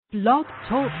Blog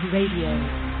Talk Radio.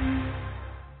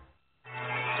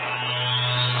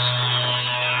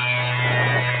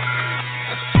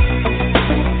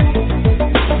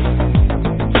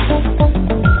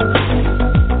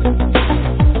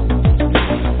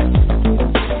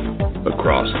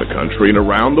 Across the country and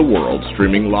around the world,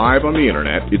 streaming live on the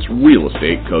internet, it's Real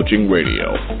Estate Coaching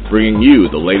Radio, bringing you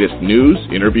the latest news,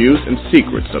 interviews, and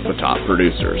secrets of the top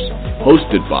producers.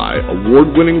 Hosted by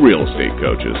award-winning real estate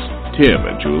coaches, Tim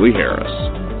and Julie Harris.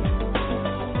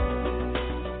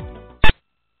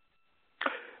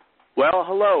 Well,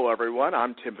 hello, everyone.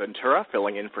 I'm Tim Ventura,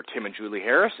 filling in for Tim and Julie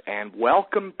Harris, and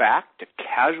welcome back to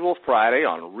Casual Friday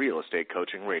on Real Estate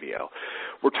Coaching Radio.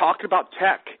 We're talking about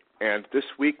tech. And this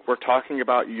week, we're talking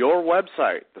about your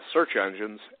website, the search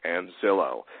engines, and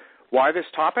Zillow. Why this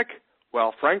topic?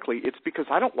 Well, frankly, it's because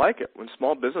I don't like it when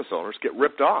small business owners get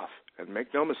ripped off. And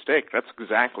make no mistake, that's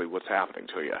exactly what's happening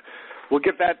to you. We'll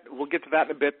get to that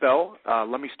in a bit, though.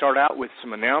 Let me start out with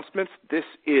some announcements. This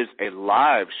is a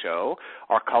live show.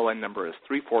 Our call-in number is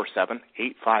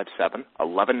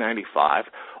 347-857-1195,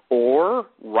 or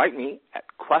write me at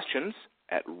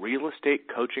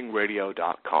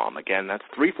questions@realestatecoachingradio.com. Again, that's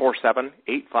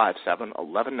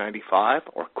 347-857-1195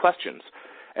 or questions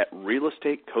at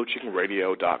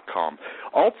realestatecoachingradio.com.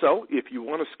 Also, if you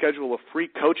want to schedule a free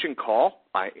coaching call,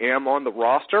 I am on the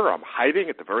roster. I'm hiding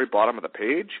at the very bottom of the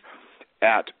page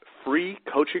at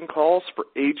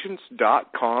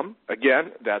freecoachingcallsforagents.com.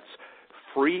 Again, that's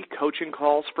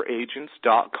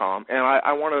freecoachingcallsforagents.com. And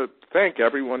I want to thank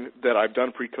everyone that I've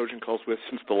done free coaching calls with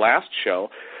since the last show.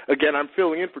 Again, I'm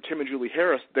filling in for Tim and Julie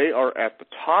Harris. They are at the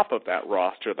top of that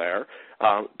roster there,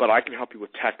 but I can help you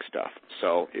with tech stuff.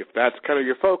 So if that's kind of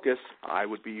your focus, I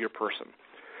would be your person.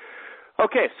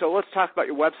 Okay, so let's talk about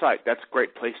your website. That's a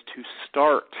great place to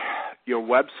start. Your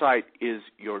website is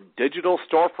your digital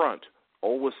storefront,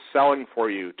 always selling for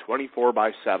you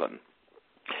 24/7.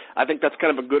 I think that's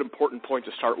kind of a good, important point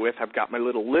to start with. I've got my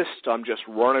little list. I'm just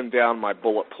running down my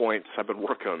bullet points. I've been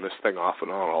working on this thing off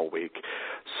and on all week.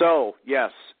 So,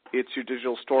 yes, it's your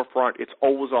digital storefront. It's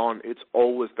always on. It's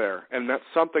always there. And that's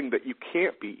something that you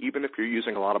can't be, even if you're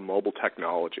using a lot of mobile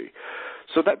technology.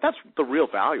 So that's the real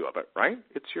value of it, right?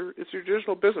 It's your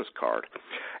digital business card.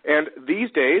 And these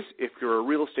days, if you're a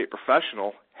real estate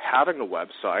professional, having a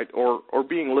website or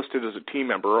being listed as a team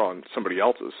member on somebody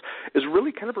else's is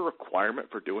really kind of a requirement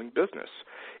for doing business.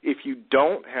 If you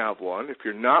don't have one, if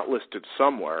you're not listed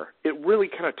somewhere, it really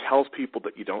kind of tells people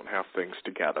that you don't have things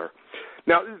together.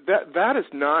 Now, that is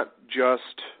not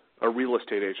just a real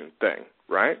estate agent thing,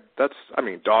 right?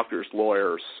 Doctors,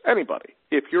 lawyers, anybody.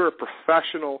 If you're a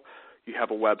professional, you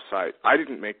have a website. I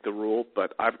didn't make the rule,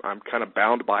 but I'm kind of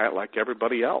bound by it like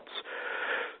everybody else.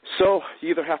 So you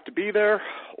either have to be there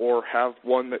or have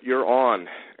one that you're on,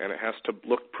 and it has to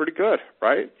look pretty good,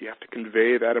 right? You have to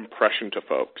convey that impression to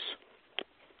folks.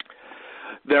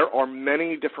 There are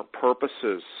many different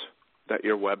purposes that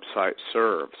your website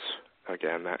serves.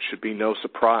 Again, that should be no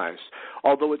surprise,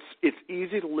 although it's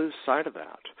easy to lose sight of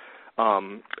that. At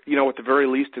the very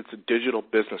least, it's a digital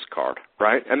business card,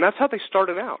 right? And that's how they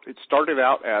started out. It started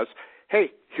out as,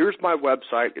 hey, here's my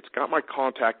website. It's got my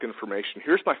contact information.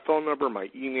 Here's my phone number, my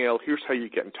email. Here's how you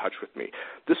get in touch with me.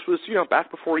 This was, back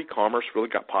before e-commerce really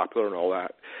got popular and all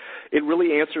that. It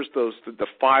really answers the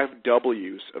 5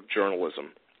 W's of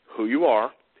journalism: who you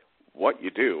are, what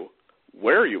you do,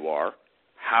 where you are,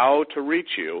 how to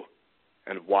reach you,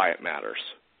 and why it matters,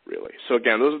 really. So,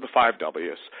 again, those are the 5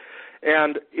 W's.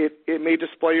 And it may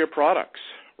display your products,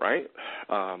 right?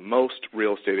 Most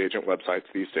real estate agent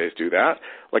websites these days do that,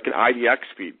 like an IDX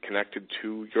feed connected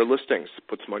to your listings,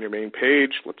 puts them on your main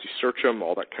page, lets you search them,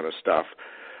 all that kind of stuff.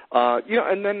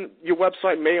 And then your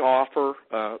website may offer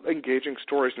engaging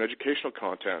stories and educational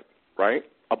content, right?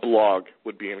 A blog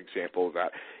would be an example of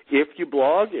that. If you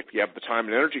blog, if you have the time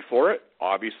and energy for it,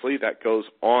 obviously that goes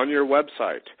on your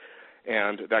website.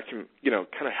 And that can,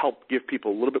 kind of help give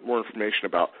people a little bit more information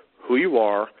about who you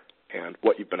are and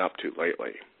what you've been up to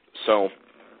lately. So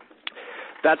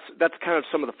that's kind of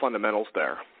some of the fundamentals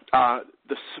there.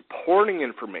 The supporting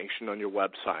information on your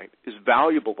website is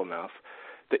valuable enough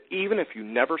that even if you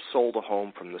never sold a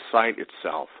home from the site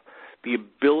itself, the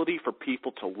ability for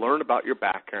people to learn about your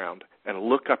background and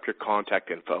look up your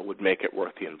contact info would make it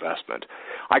worth the investment.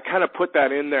 I kind of put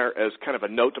that in there as kind of a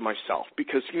note to myself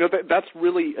because, that's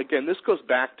really, again, this goes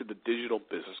back to the digital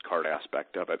business card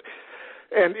aspect of it.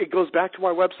 And it goes back to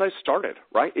why websites started,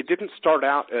 right? It didn't start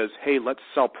out as, hey, let's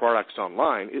sell products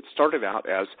online. It started out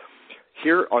as,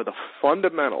 here are the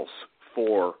fundamentals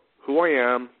for who I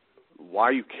am, why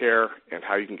you care, and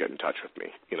how you can get in touch with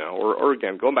me, or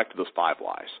again, going back to those 5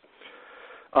 whys.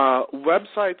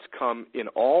 Websites come in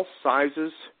all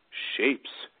sizes, shapes,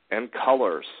 and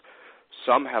colors.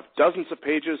 Some have dozens of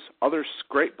pages, others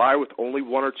scrape by with only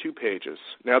 1 or 2 pages.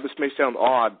 Now, this may sound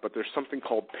odd, but there's something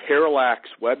called parallax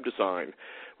web design,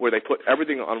 where they put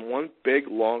everything on one big,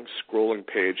 long, scrolling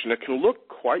page, and it can look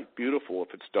quite beautiful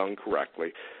if it's done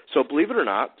correctly. So believe it or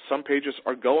not, some pages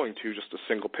are going to just a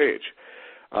single page.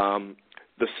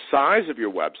 The size of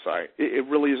your website, it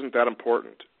really isn't that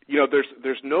important. You know,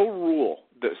 there's no rule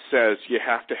that says you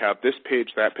have to have this page,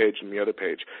 that page, and the other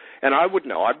page. And I would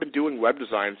know. I've been doing web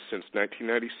design since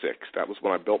 1996. That was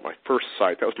when I built my first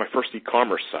site. That was my first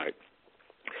e-commerce site.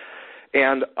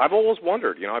 And I've always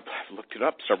wondered, you know, I've looked it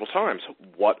up several times,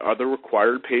 what are the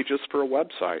required pages for a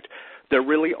website? There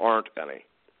really aren't any.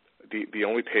 The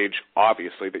only page,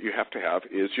 obviously, that you have to have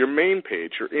is your main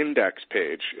page, your index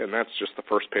page, and that's just the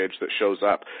first page that shows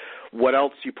up. What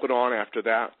else you put on after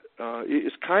that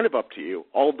is kind of up to you.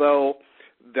 Although,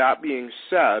 that being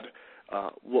said,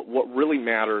 what really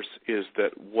matters is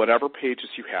that whatever pages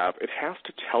you have, it has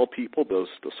to tell people those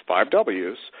 5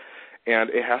 W's, and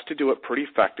it has to do it pretty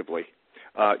effectively.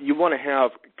 You want to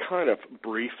have kind of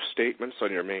brief statements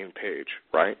on your main page,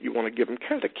 right? You want to give them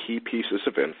kind of the key pieces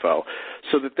of info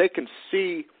so that they can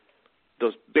see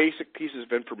those basic pieces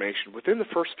of information within the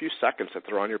first few seconds that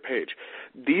they're on your page.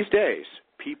 These days,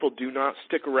 people do not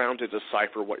stick around to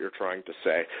decipher what you're trying to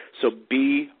say. So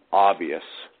be obvious.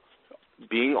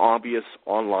 Being obvious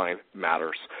online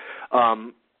matters.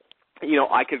 You know,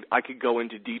 I could go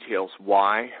into details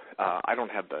why. I don't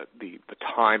have the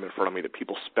time in front of me that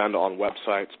people spend on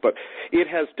websites, but it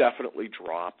has definitely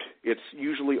dropped. It's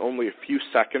usually only a few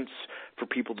seconds for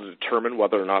people to determine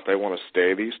whether or not they want to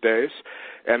stay these days.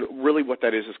 And really what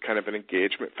that is kind of an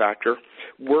engagement factor.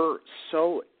 We're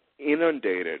so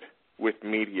inundated with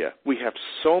media. We have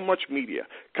so much media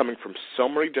coming from so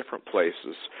many different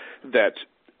places that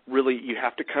really you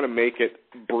have to kind of make it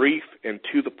brief and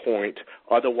to the point.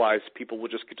 Otherwise, people will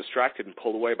just get distracted and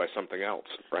pulled away by something else,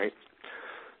 right?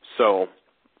 So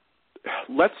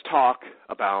let's talk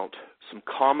about some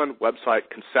common website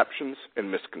conceptions and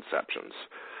misconceptions.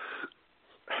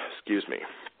 Excuse me.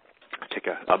 I'll take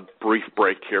a brief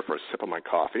break here for a sip of my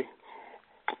coffee.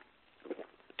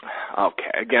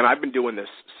 Okay, again, I've been doing this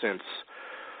since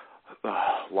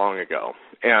long ago,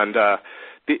 and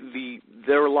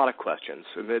there are a lot of questions,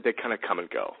 and they kind of come and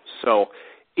go. So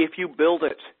if you build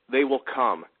it, they will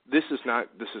come. This is not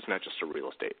just a real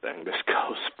estate thing. This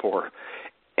goes for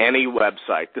any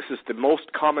website. This is the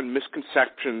most common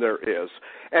misconception there is,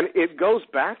 and it goes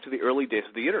back to the early days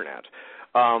of the Internet.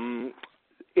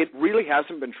 It really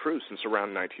hasn't been true since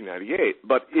around 1998,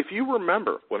 but if you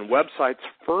remember when websites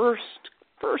first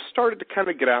started to kind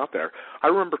of get out there, I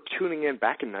remember tuning in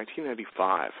back in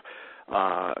 1995.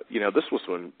 You know, this was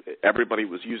when everybody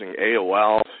was using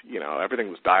AOL, you know, everything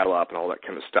was dial-up and all that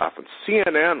kind of stuff. And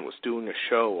CNN was doing a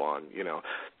show on, you know,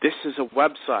 this is a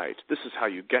website. This is how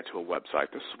you get to a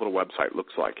website. This is what a website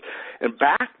looks like. And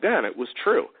back then it was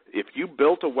true. If you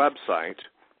built a website,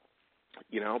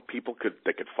 you know,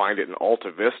 they could find it in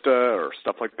Alta Vista or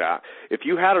stuff like that. If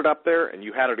you had it up there and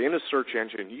you had it in a search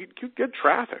engine, you'd get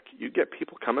traffic. You'd get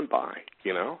people coming by,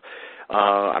 you know.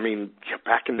 I mean,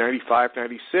 back in 95,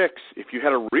 96, if you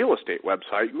had a real estate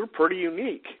website, you were pretty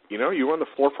unique. You know, you were on the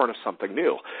forefront of something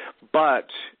new. But,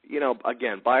 you know,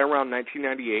 again, by around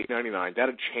 1998, 99, that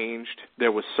had changed.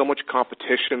 There was so much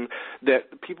competition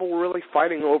that people were really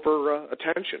fighting over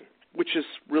attention, which is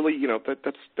really, you know,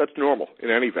 that's normal in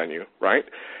any venue, right?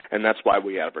 And that's why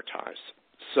we advertise.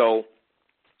 So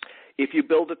if you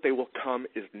build it, they will come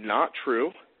is not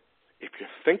true. If you're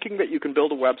thinking that you can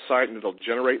build a website and it'll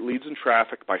generate leads and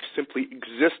traffic by simply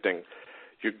existing,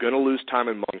 you're going to lose time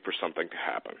and money for something to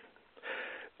happen.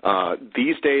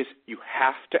 These days, you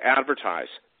have to advertise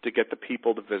to get the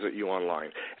people to visit you online.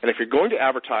 And if you're going to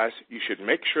advertise, you should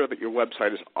make sure that your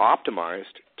website is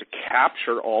optimized to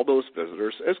capture all those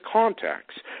visitors as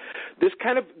contacts. This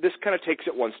kind of takes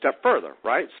it one step further,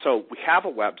 right? So we have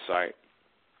a website.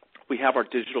 We have our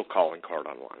digital calling card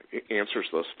online. It answers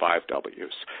those 5 W's.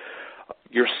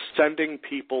 You're sending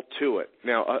people to it.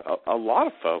 Now, a lot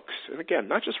of folks, and again,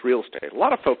 not just real estate, a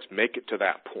lot of folks make it to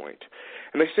that point.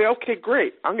 And they say, okay,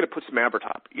 great, I'm going to put some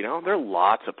advertising. You know, there are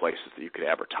lots of places that you could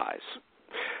advertise.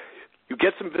 You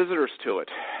get some visitors to it,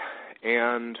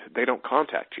 and they don't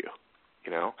contact you,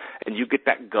 you know, and you get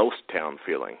that ghost town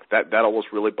feeling. That always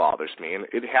really bothers me. And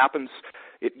it happens,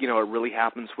 it really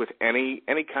happens with any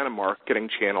kind of marketing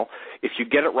channel. If you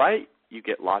get it right, you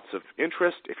get lots of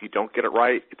interest. If you don't get it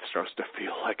right, it starts to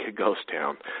feel like a ghost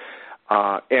town.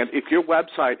 And if your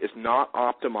website is not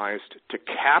optimized to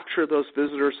capture those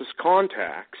visitors as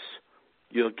contacts,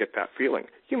 you'll get that feeling.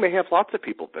 You may have lots of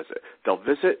people visit.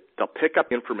 They'll pick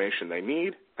up information they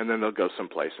need, and then they'll go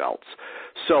someplace else.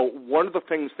 So one of the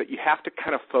things that you have to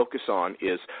kind of focus on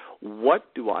is,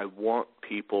 what do I want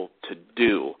people to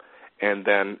do? And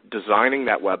then designing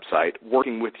that website,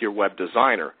 working with your web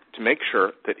designer to make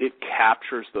sure that it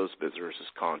captures those visitors as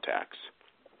contacts.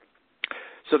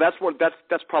 So that's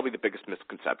probably the biggest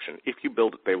misconception. If you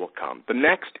build it, they will come. The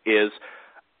next is,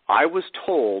 I was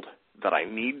told that I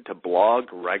need to blog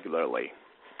regularly.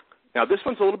 Now, this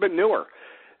one's a little bit newer.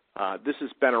 This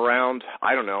has been around,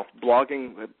 I don't know,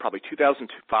 blogging probably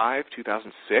 2005,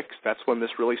 2006. That's when this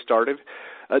really started.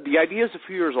 The idea is a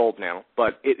few years old now,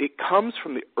 but it comes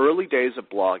from the early days of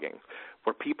blogging,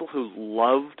 where people who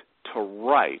loved to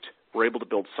write were able to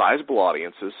build sizable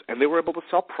audiences, and they were able to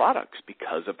sell products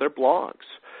because of their blogs.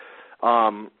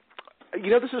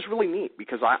 This is really neat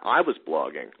because I was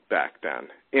blogging back then,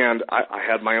 and I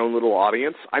had my own little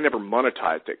audience. I never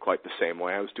monetized it quite the same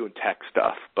way. I was doing tech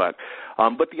stuff, but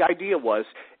the idea was,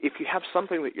 if you have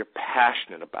something that you're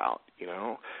passionate about,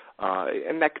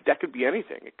 and that could be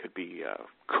anything. It could be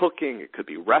cooking. It could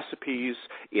be recipes.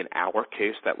 In our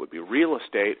case, that would be real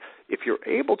estate. If you're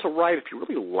able to write, if you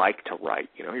really like to write,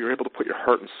 you're able to put your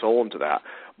heart and soul into that,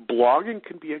 blogging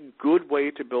can be a good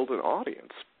way to build an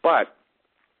audience. But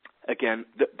again,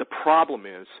 the problem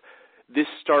is, this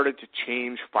started to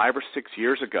change 5 or 6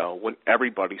 years ago when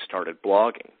everybody started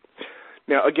blogging.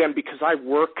 Now, again, because I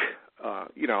work,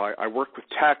 I work with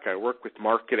tech, I work with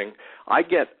marketing, I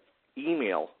get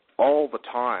email all the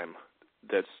time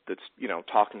that's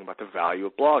talking about the value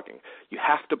of blogging. You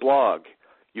have to blog.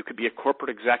 You could be a corporate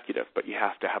executive, but you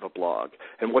have to have a blog.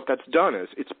 And what that's done is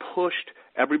it's pushed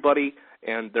everybody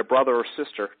and their brother or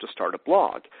sister to start a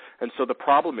blog. And so the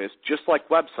problem is, just like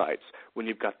websites, when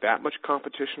you've got that much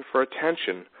competition for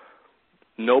attention,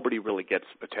 nobody really gets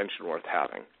attention worth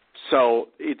having. So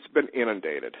it's been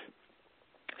inundated.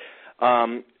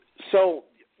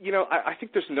 I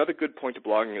think there's another good point to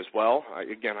blogging as well. I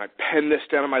penned this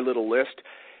down on my little list.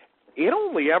 It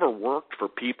only ever worked for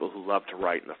people who love to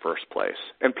write in the first place,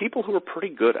 and people who are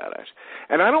pretty good at it.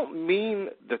 And I don't mean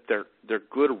that they're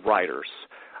good writers.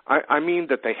 I mean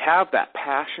that they have that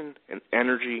passion and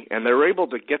energy, and they're able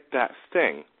to get that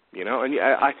thing, and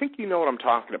I think you know what I'm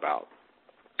talking about.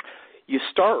 You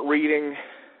start reading,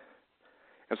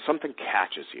 and something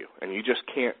catches you, and you just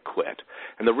can't quit.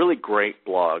 And the really great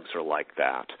blogs are like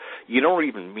that. You don't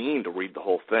even mean to read the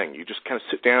whole thing. You just kind of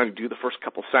sit down and do the first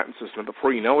couple sentences, and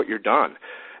before you know it, you're done.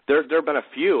 There have been a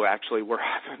few, actually, where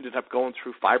I've ended up going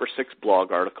through 5 or 6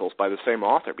 blog articles by the same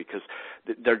author because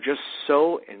they're just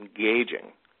so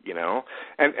engaging,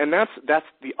 And that's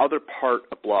the other part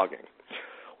of blogging.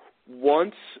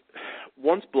 Once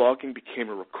blogging became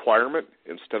a requirement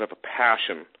instead of a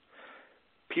passion,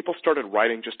 people started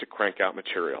writing just to crank out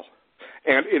material.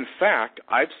 And in fact,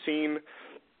 I've seen,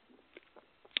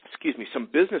 some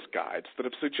business guides that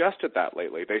have suggested that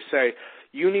lately. They say,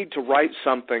 you need to write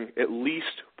something at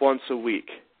least once a week.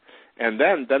 And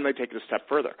then they take it a step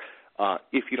further.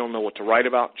 If you don't know what to write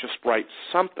about, just write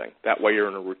something. That way you're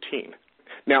in a routine.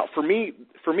 Now, for me,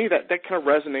 that kind of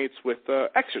resonates with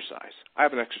exercise. I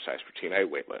have an exercise routine. I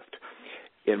weightlift.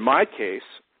 In my case,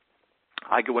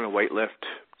 I go in and weightlift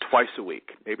twice a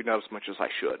week, maybe not as much as I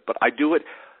should, but I do it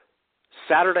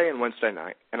Saturday and Wednesday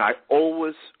night, and I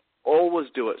always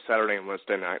do it Saturday and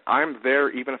Wednesday night. I'm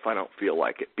there even if I don't feel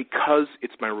like it because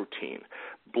it's my routine.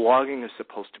 Blogging is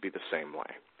supposed to be the same way.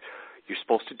 You're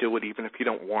supposed to do it even if you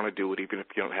don't want to do it, even if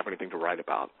you don't have anything to write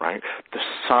about, right? The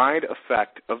side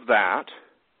effect of that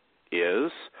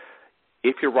is,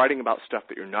 if you're writing about stuff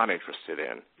that you're not interested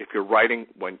in, if you're writing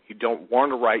when you don't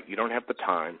want to write, you don't have the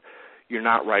time, you're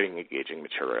not writing engaging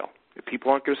material.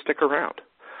 People aren't going to stick around.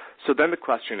 So then the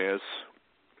question is,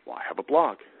 why have a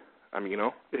blog? I mean,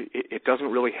 it doesn't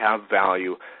really have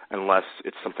value unless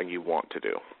it's something you want to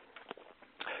do.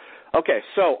 Okay,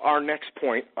 so our next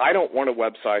point, I don't want a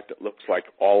website that looks like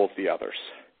all of the others.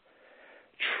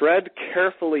 Tread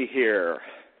carefully here.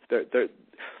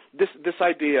 This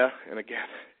idea, and again,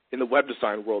 in the web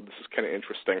design world, this is kind of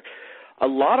interesting. A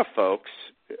lot of folks,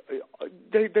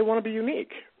 they want to be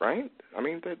unique, right? I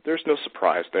mean, there's no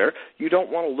surprise there. You don't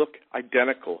want to look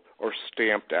identical or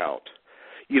stamped out.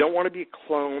 You don't want to be a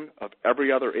clone of every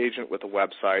other agent with a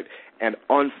website. And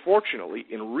unfortunately,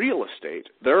 in real estate,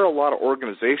 there are a lot of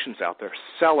organizations out there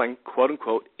selling,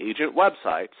 quote-unquote, agent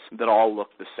websites that all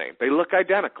look the same. They look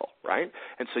identical, right?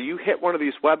 And so you hit one of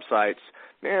these websites,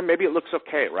 maybe it looks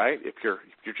okay, right? If you're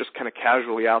just kind of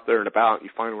casually out there and about, you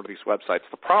find one of these websites.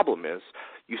 The problem is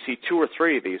you see 2 or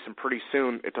 3 of these, and pretty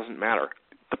soon it doesn't matter.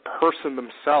 The person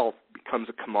themselves becomes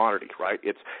a commodity, right?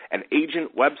 It's an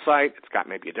agent website. It's got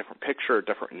maybe a different picture, a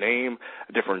different name,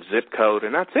 a different zip code,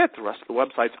 and that's it. The rest of the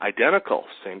website's identical,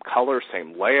 same color,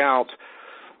 same layout,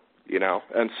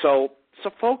 And so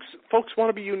folks want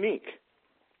to be unique.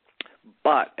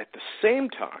 But at the same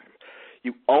time,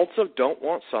 you also don't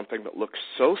want something that looks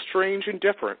so strange and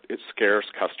different it scares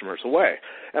customers away.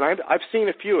 And I've seen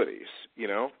a few of these,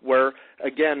 where,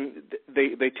 again,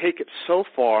 they take it so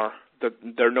far that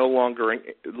they're no longer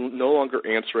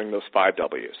answering those 5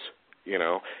 W's.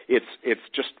 It's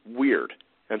just weird.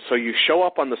 And so you show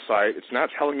up on the site. It's not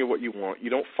telling you what you want. You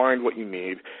don't find what you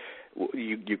need.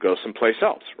 You go someplace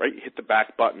else, right? You hit the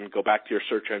back button, go back to your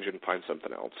search engine, and find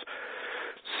something else.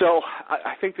 So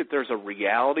I think that there's a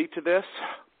reality to this.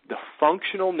 The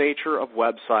functional nature of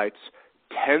websites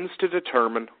tends to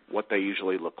determine what they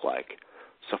usually look like.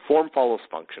 So form follows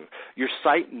function. Your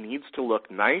site needs to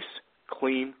look nice,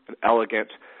 clean, and elegant,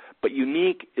 but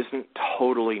unique isn't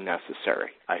totally necessary,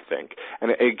 I think.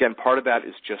 And again, part of that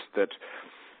is just that,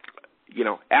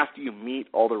 after you meet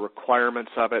all the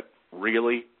requirements of it,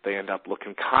 really, they end up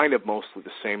looking kind of mostly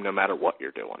the same no matter what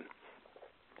you're doing.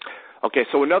 Okay,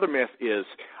 so another myth is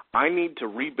I need to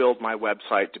rebuild my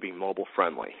website to be mobile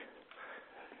friendly.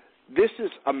 This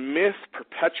is a myth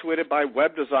perpetuated by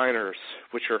web designers,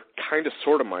 which are kind of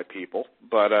sort of my people.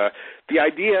 But the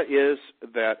idea is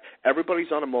that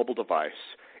everybody's on a mobile device,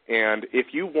 and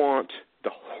if you want the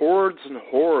hordes and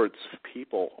hordes of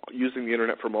people using the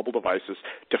Internet for mobile devices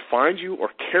to find you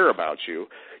or care about you,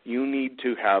 you need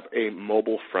to have a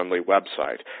mobile-friendly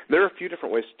website. There are a few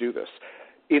different ways to do this.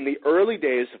 In the early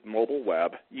days of mobile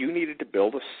web, you needed to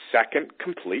build a second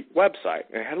complete website,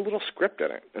 and it had a little script in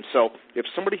it. And so if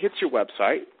somebody hits your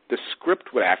website, the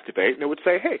script would activate, and it would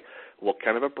say, hey, what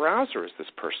kind of a browser is this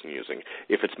person using?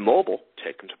 If it's mobile,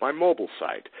 take them to my mobile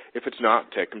site. If it's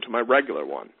not, take them to my regular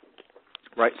one.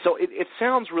 Right? So it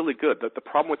sounds really good. That the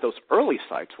problem with those early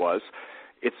sites was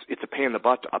it's a pain in the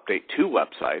butt to update 2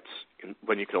 websites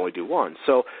when you can only do one.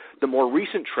 So the more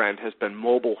recent trend has been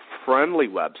mobile-friendly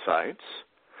websites,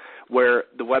 where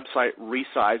the website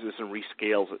resizes and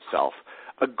rescales itself.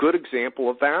 A good example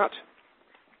of that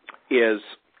is,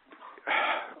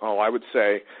 I would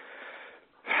say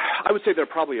there are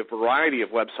probably a variety of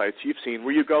websites you've seen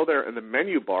where you go there and the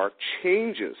menu bar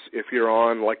changes if you're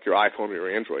on like your iPhone or your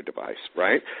Android device,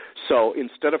 right? So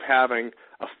instead of having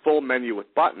a full menu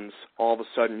with buttons, all of a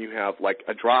sudden you have like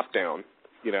a drop down,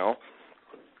 and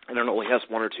it only has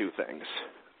 1 or 2 things.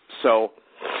 So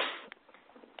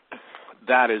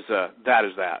that is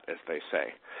that, as they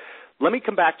say. Let me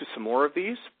come back to some more of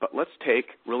these, but let's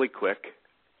take really quick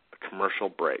a commercial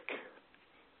break.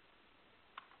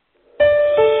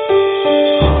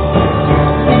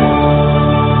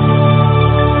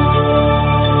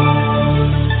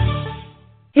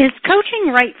 Is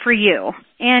coaching right for you?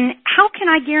 And how can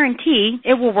I guarantee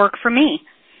it will work for me?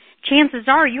 Chances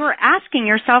are you are asking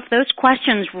yourself those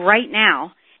questions right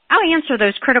now. I'll answer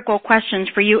those critical questions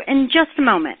for you in just a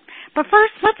moment. But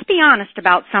first, let's be honest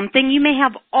about something you may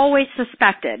have always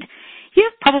suspected.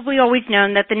 You've probably always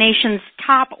known that the nation's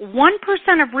top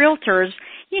 1% of realtors,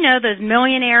 those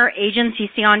millionaire agents you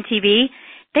see on TV,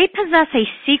 they possess a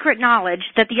secret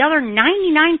knowledge that the other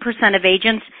 99% of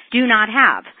agents do not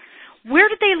have. Where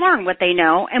did they learn what they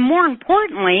know? And more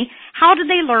importantly, how did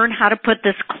they learn how to put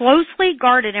this closely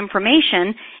guarded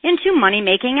information into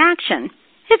money-making action?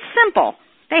 It's simple.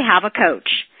 They have a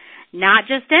coach. Not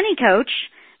just any coach.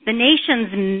 The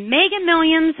nation's mega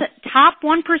millions, top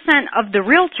 1% of the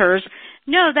realtors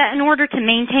know that in order to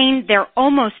maintain their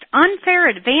almost unfair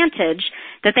advantage,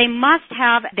 that they must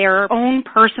have their own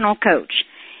personal coach.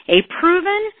 A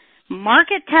proven,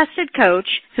 market-tested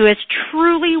coach who has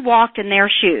truly walked in their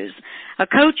shoes. A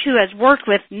coach who has worked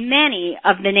with many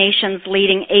of the nation's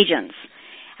leading agents.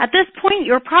 At this point,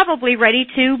 you're probably ready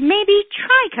to maybe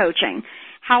try coaching.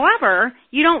 However,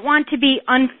 you don't want to be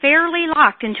unfairly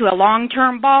locked into a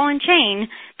long-term ball and chain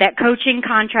that coaching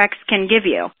contracts can give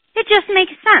you. It just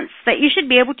makes sense that you should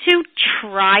be able to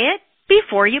try it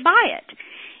before you buy it.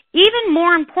 Even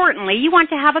more importantly, you want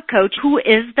to have a coach who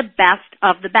is the best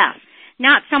of the best,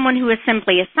 not someone who is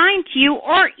simply assigned to you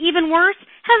or, even worse,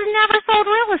 has never sold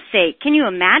real estate. Can you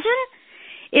imagine?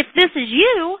 If this is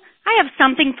you, I have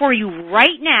something for you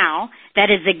right now that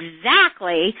is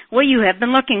exactly what you have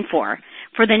been looking for.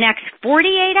 For the next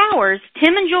 48 hours,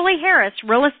 Tim and Julie Harris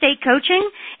Real Estate Coaching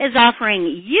is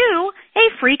offering you a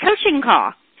free coaching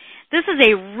call. This is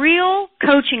a real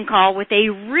coaching call with a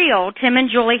real Tim and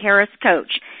Julie Harris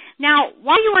coach. Now,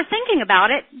 while you are thinking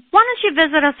about it, why don't you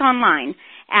visit us online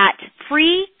at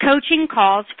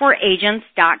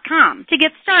freecoachingcallsforagents.com to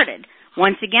get started.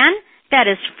 Once again, that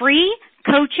is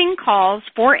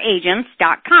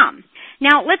freecoachingcallsforagents.com.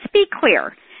 Now, let's be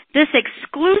clear. This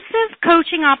exclusive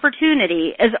coaching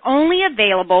opportunity is only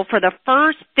available for the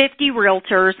first 50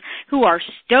 realtors who are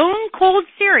stone cold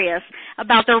serious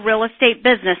about their real estate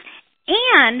business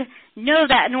and know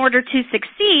that in order to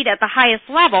succeed at the highest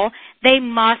level, they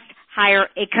must hire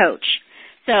a coach.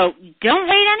 So don't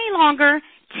wait any longer.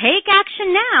 Take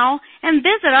action now and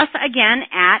visit us again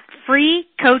at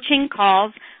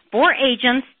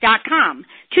freecoachingcallsforagents.com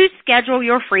to schedule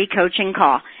your free coaching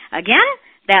call. Again,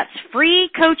 that's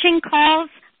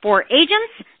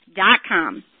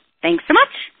freecoachingcallsforagents.com. Thanks so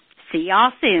much. See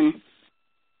y'all soon.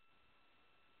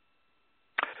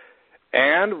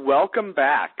 And welcome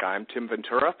back. I'm Tim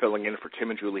Ventura, filling in for Tim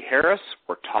and Julie Harris.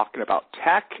 We're talking about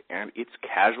tech, and it's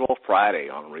Casual Friday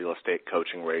on Real Estate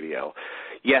Coaching Radio.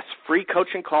 Yes,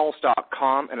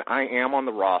 freecoachingcalls.com, and I am on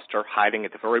the roster, hiding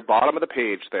at the very bottom of the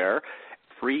page there,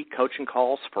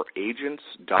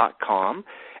 freecoachingcallsforagents.com.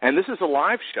 And this is a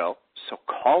live show, so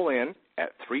call in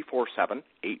at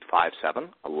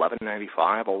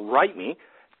 347-857-1195 or write me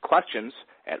questions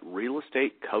at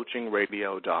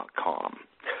realestatecoachingradio.com.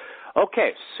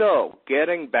 Okay, so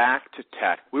getting back to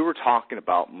tech, we were talking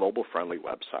about mobile-friendly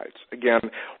websites. Again,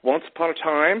 once upon a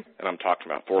time, and I'm talking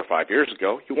about 4 or 5 years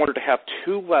ago, you wanted to have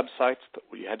two websites that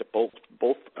you had to both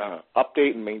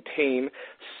update and maintain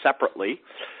separately,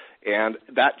 and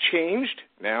that changed.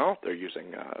 Now they're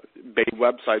using big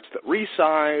websites that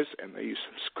resize, and they use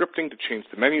some scripting to change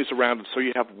the menus around, and so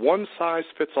you have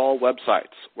one-size-fits-all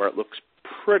websites where it looks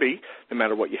pretty no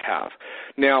matter what you have.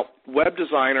 Now, web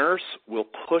designers will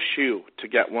push you to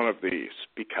get one of these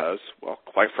because, well,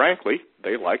 quite frankly,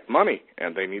 they like money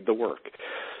and they need the work.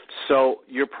 So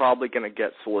you're probably going to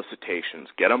get solicitations,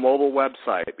 get a mobile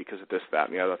website because of this, that,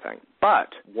 and the other thing.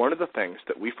 But one of the things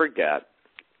that we forget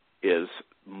is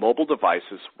mobile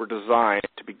devices were designed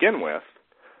to begin with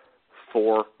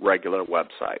for regular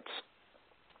websites.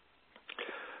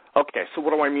 Okay, so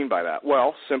what do I mean by that?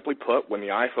 Well, simply put, when the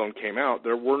iPhone came out,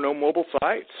 there were no mobile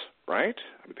sites, right?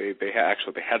 They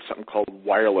had something called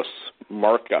Wireless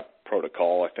Markup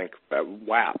Protocol, I think,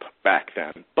 WAP back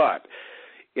then. But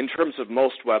in terms of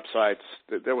most websites,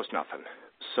 there was nothing.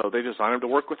 So they designed them to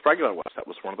work with regular webs. That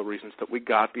was one of the reasons that we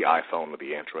got the iPhone or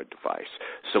the Android device,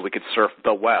 so we could surf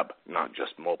the web, not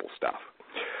just mobile stuff.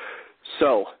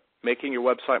 So making your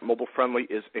website mobile-friendly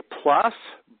is a plus,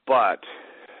 but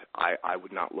I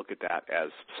would not look at that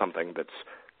as something that's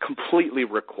completely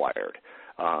required.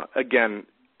 Again,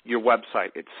 your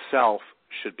website itself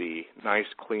should be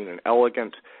nice, clean, and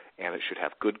elegant, and it should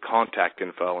have good contact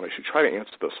info, and it should try to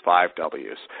answer those 5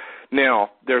 W's.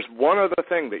 Now, there's one other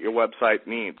thing that your website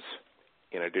needs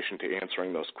in addition to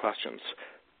answering those questions: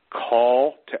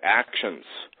 call to actions.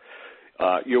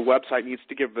 Your website needs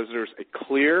to give visitors a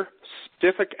clear,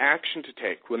 specific action to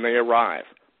take when they arrive.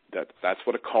 That's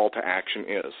what a call to action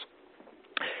is.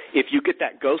 If you get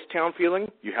that ghost town feeling,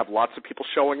 you have lots of people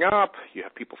showing up, you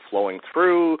have people flowing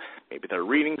through, maybe they're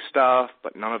reading stuff,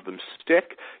 but none of them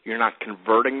stick, you're not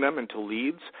converting them into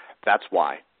leads, that's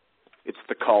why. It's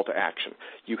the call to action.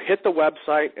 You hit the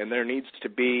website and there needs to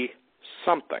be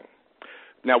something.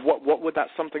 Now, what would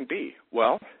that something be?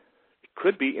 Well, it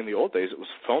could be, in the old days, it was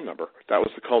a phone number. That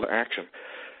was the call to action.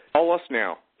 Call us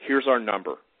now. Here's our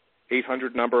number.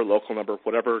 800 number, local number,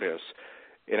 whatever it is,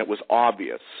 and it was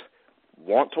obvious.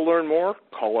 Want to learn more?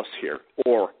 Call us here.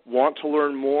 Or want to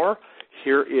learn more?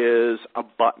 Here is a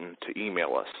button to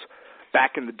email us.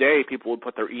 Back in the day, people would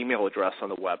put their email address on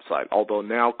the website, although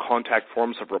now contact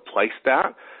forms have replaced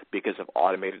that because of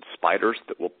automated spiders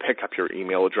that will pick up your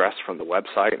email address from the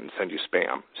website and send you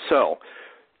spam. So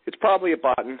it's probably a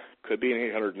button, could be an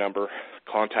 800 number,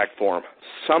 contact form,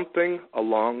 something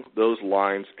along those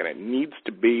lines, and it needs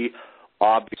to be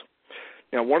obvious.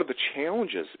 Now, one of the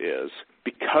challenges is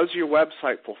because your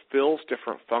website fulfills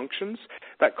different functions,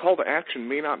 that call to action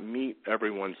may not meet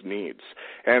everyone's needs.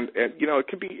 And you know, it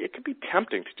can be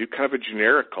tempting to do kind of a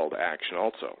generic call to action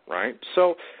also, right?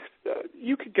 So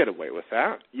you could get away with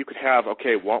that. You could have,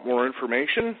 okay, want more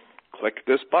information? Click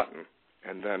this button.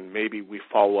 And then maybe we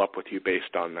follow up with you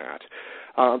based on that.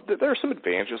 There are some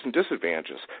advantages and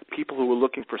disadvantages. People who are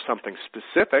looking for something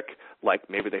specific, like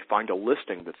maybe they find a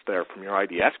listing that's there from your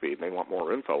IDS feed and they want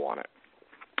more info on it.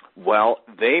 Well,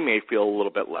 they may feel a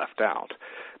little bit left out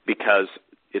because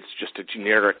it's just a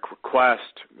generic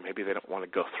request. Maybe they don't want to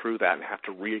go through that and have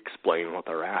to re-explain what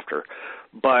they're after.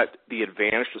 But the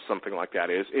advantage to something like that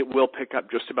is it will pick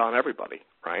up just about everybody,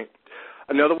 right?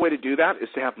 Another way to do that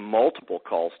is to have multiple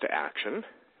calls to action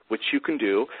which you can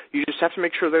do. You just have to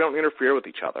make sure they don't interfere with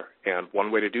each other. And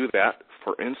one way to do that,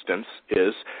 for instance,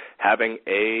 is having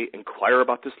a inquire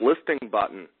about this listing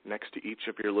button next to each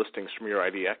of your listings from your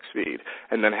IDX feed,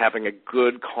 and then having a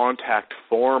good contact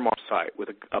form on the site with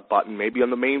a button maybe on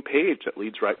the main page that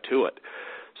leads right to it.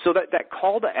 So that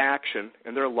call to action,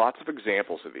 and there are lots of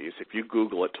examples of these if you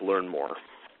Google it to learn more,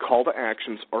 call to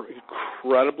actions are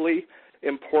incredibly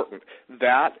important.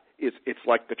 It's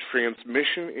like the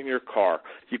transmission in your car.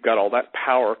 You've got all that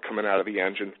power coming out of the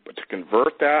engine, but to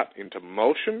convert that into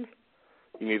motion,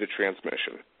 you need a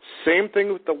transmission. Same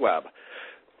thing with the web.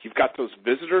 You've got those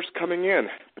visitors coming in,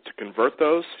 but to convert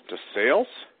those to sales,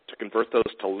 to convert those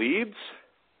to leads,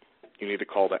 you need a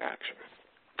call to action.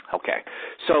 Okay,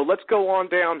 so let's go on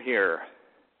down here.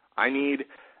 I need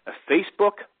a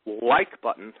Facebook like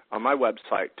button on my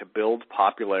website to build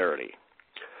popularity.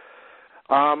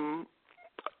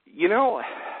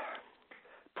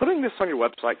 Putting this on your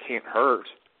website can't hurt.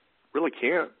 Really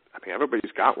can't. I mean,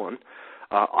 everybody's got one.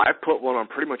 I've put one on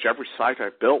pretty much every site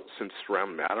I've built since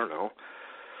around,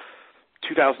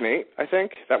 2008, I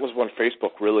think. That was when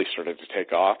Facebook really started to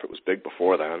take off. It was big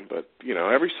before then, but,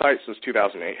 every site since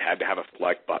 2008 had to have a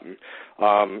like button.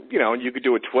 And you could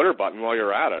do a Twitter button while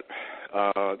you're at it.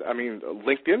 A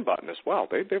LinkedIn button as well.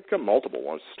 They've got multiple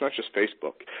ones. It's not just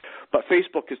Facebook. But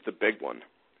Facebook is the big one.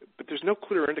 But there's no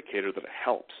clear indicator that it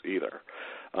helps either.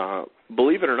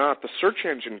 Believe it or not, the search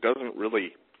engine doesn't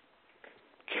really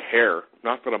care,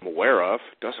 not that I'm aware of.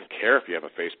 It doesn't care if you have a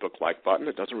Facebook like button.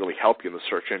 It doesn't really help you in the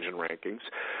search engine rankings.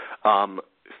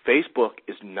 Facebook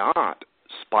is not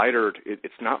spidered.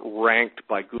 It's not ranked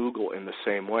by Google in the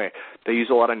same way. They use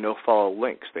a lot of no-follow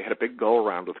links. They had a big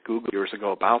go-around with Google years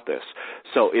ago about this.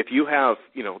 So if you have,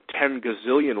 10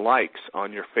 gazillion likes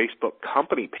on your Facebook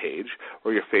company page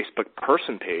or your Facebook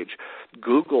person page,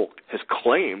 Google has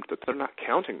claimed that they're not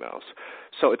counting those.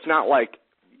 So it's not like,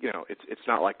 it's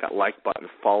not like that like button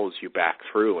follows you back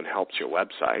through and helps your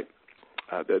website.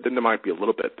 Then there might be a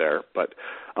little bit there, but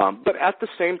at the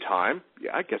same time,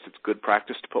 I guess it's good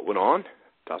practice to put one on.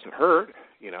 Doesn't hurt,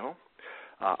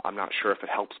 I'm not sure if it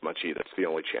helps much either. It's the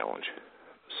only challenge.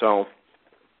 So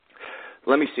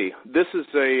let me see. This is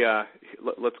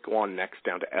let's go on next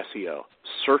down to SEO,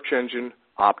 search engine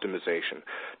optimization.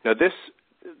 Now this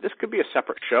could be a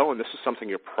separate show, and this is something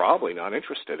you're probably not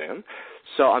interested in,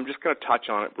 so I'm just going to touch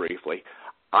on it briefly.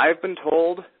 I've been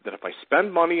told that if I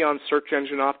spend money on search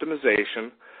engine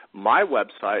optimization, my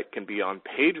website can be on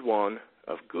page 1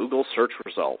 of Google search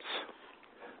results.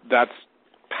 That's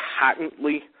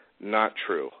patently not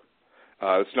true.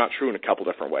 It's not true in a couple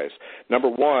different ways. Number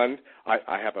one,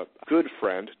 I have a good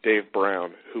friend, Dave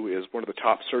Brown, who is one of the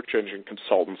top search engine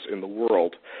consultants in the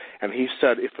world, and he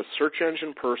said if a search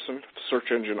engine person,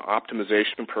 search engine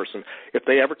optimization person, if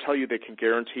they ever tell you they can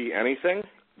guarantee anything,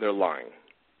 they're lying,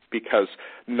 because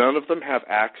none of them have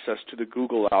access to the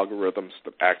Google algorithms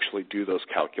that actually do those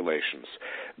calculations.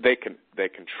 They can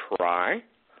try,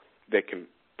 they can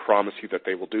promise you that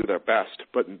they will do their best,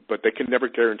 but they can never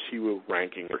guarantee you a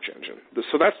ranking search engine.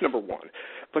 So that's number one.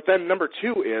 But then number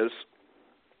two is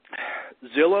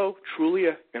Zillow,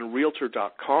 Trulia, and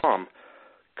Realtor.com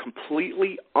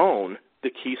completely own the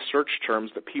key search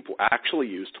terms that people actually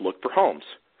use to look for homes.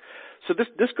 So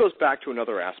this goes back to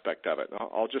another aspect of it.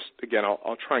 I'll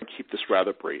try and keep this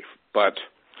rather brief. But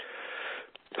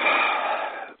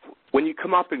when you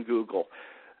come up in Google,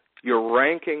 your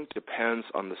ranking depends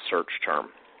on the search term.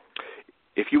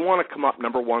 If you want to come up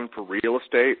number one for real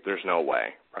estate, there's no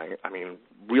way, right? I mean,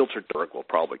 Realtor.org will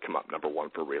probably come up number one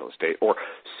for real estate, or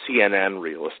CNN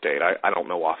real estate. I don't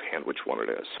know offhand which one it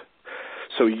is.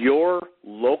 So your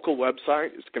local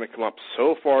website is going to come up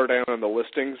so far down in the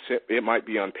listings, it might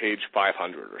be on page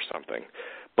 500 or something.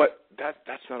 But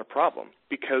that's not a problem,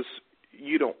 because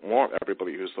you don't want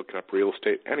everybody who's looking up real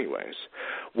estate anyways.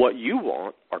 What you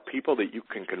want are people that you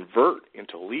can convert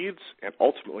into leads and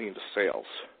ultimately into sales.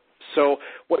 So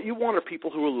what you want are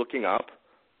people who are looking up,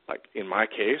 like in my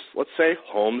case, let's say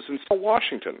homes in Seattle,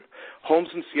 Washington. Homes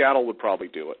in Seattle would probably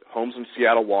do it. Homes in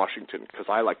Seattle, Washington, because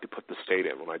I like to put the state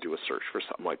in when I do a search for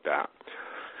something like that.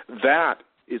 That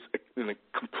is a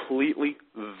completely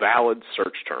valid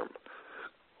search term.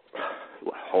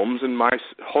 Homes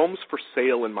for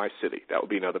sale in my city. That would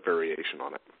be another variation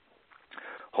on it.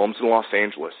 Homes in Los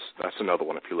Angeles. That's another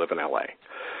one if you live in LA.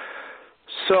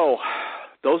 So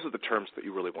those are the terms that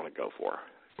you really want to go for.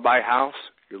 Buy a house,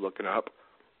 you're looking up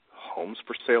homes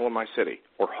for sale in my city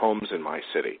or homes in my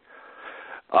city.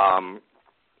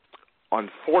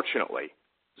 Unfortunately,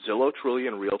 Zillow, Trulia,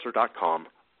 and Realtor.com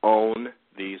own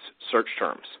these search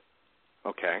terms.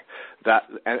 Okay, that's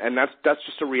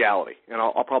just a reality, and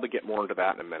I'll probably get more into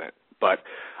that in a minute. But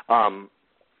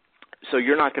so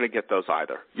you're not going to get those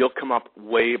either. You'll come up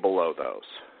way below those.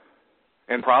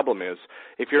 And problem is,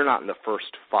 if you're not in the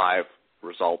first 5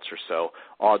 results or so,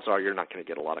 odds are you're not going to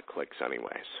get a lot of clicks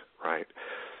anyways, right?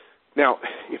 Now,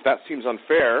 if that seems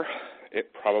unfair,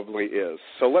 it probably is.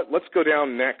 So let's go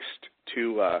down next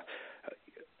to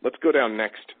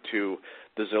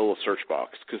the Zillow search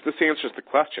box, because this answers the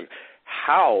question: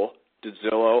 how did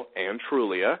Zillow and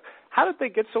Trulia, how did they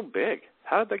get so big?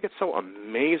 How did they get so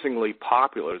amazingly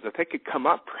popular that they could come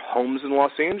up for homes in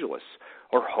Los Angeles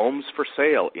or homes for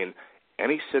sale in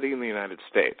any city in the United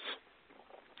States?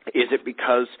 Is it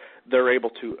because they're able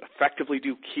to effectively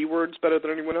do keywords better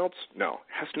than anyone else? No,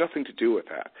 it has nothing to do with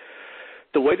that.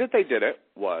 The way that they did it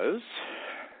was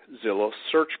Zillow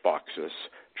search boxes.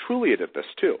 Trulia did this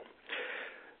too.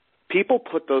 People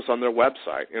put those on their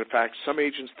website. In fact, some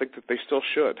agents think that they still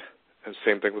should. And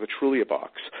same thing with a Trulia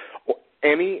box. Or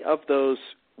any of those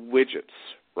widgets,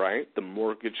 right? The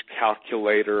mortgage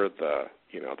calculator, the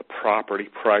property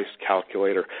price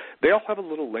calculator, they all have a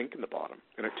little link in the bottom,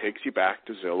 and it takes you back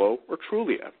to Zillow or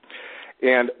Trulia.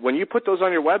 And when you put those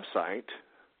on your website,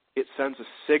 it sends a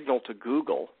signal to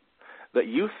Google that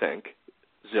you think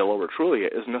Zillow or Trulia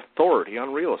is an authority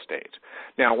on real estate.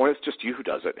 Now, when it's just you who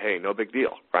does it, hey, no big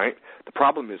deal, right? The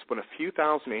problem is when a few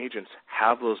thousand agents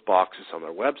have those boxes on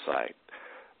their website,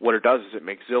 what it does is it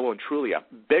makes Zillow and Trulia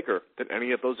bigger than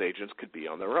any of those agents could be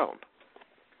on their own,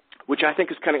 which I think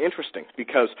is kind of interesting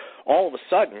because all of a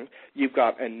sudden you've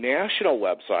got a national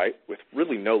website with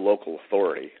really no local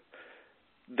authority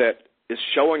that is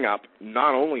showing up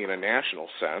not only in a national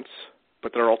sense,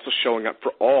 but they're also showing up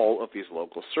for all of these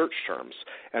local search terms.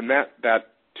 And that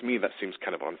to me, that seems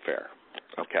kind of unfair,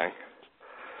 okay?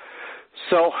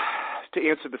 So to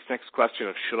answer this next question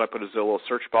of should I put a Zillow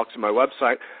search box on my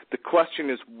website, the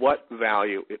question is what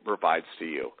value it provides to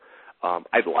you.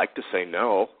 I'd like to say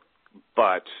no,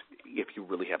 but if you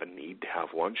really have a need to have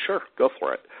one, sure, go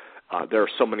for it. There are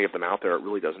so many of them out there, it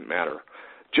really doesn't matter.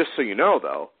 Just so you know,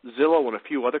 though, Zillow and a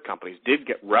few other companies did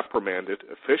get reprimanded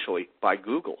officially by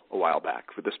Google a while back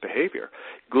for this behavior.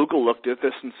 Google looked at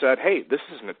this and said, hey, this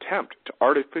is an attempt to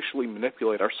artificially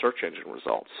manipulate our search engine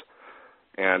results.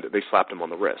 And they slapped them on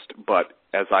the wrist. But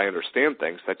as I understand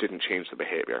things, that didn't change the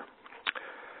behavior.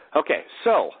 Okay,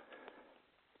 so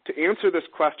to answer this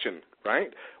question,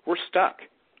 right, we're stuck.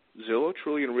 Zillow,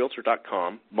 Trulia, and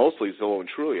Realtor.com, mostly Zillow and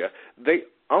Trulia, they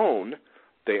own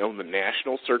the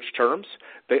national search terms.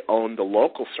 They own the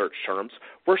local search terms.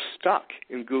 We're stuck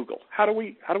in Google. How do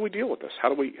we deal with this? How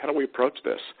do we approach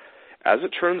this? As it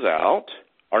turns out,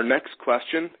 our next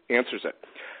question answers it.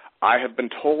 I have been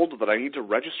told that I need to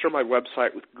register my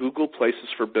website with Google Places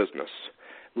for Business.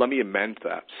 Let me amend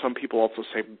that. Some people also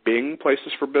say Bing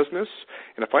Places for Business.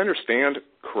 And if I understand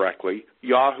correctly,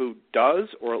 Yahoo does,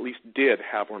 or at least did,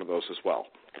 have one of those as well.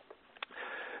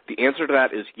 The answer to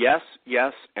that is yes,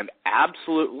 yes, and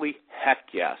absolutely heck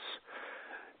yes.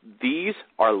 These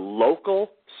are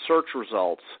local search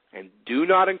results and do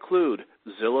not include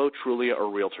Zillow, Trulia,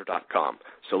 or Realtor.com.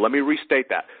 So let me restate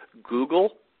that. Google,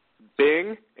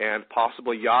 Bing, and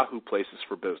possibly Yahoo Places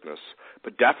for Business,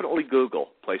 but definitely Google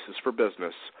Places for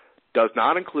Business does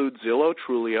not include Zillow,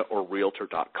 Trulia, or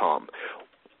Realtor.com.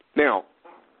 Now,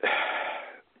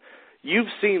 you've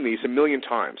seen these a million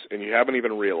times, and you haven't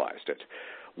even realized it.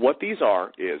 What these are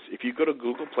is if you go to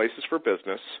Google Places for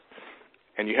Business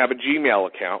and you have a Gmail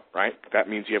account, right, that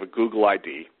means you have a Google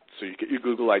ID, so you get your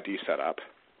Google ID set up.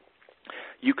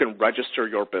 You can register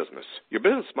your business. Your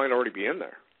business might already be in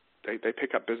there. They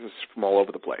pick up businesses from all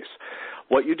over the place.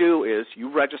 What you do is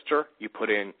you register, you put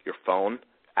in your phone,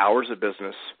 hours of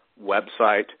business,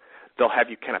 website. They'll have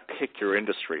you kind of pick your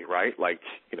industry, right, like,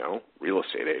 real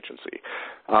estate agency,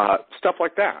 stuff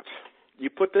like that. You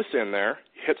put this in there,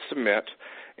 hit submit,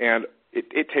 and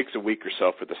it takes a week or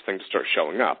so for this thing to start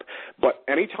showing up. But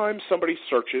anytime somebody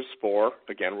searches for,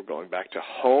 again, we're going back to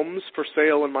homes for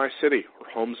sale in my city or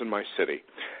homes in my city,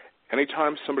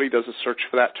 anytime somebody does a search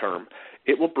for that term,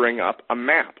 it will bring up a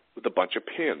map with a bunch of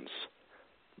pins.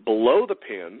 Below the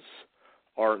pins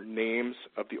are names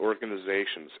of the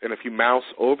organizations. And if you mouse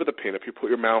over the pin, if you put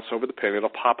your mouse over the pin, it'll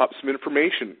pop up some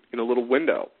information in a little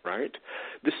window, right?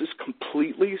 This is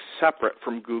completely separate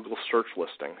from Google search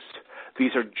listings.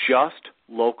 These are just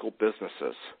local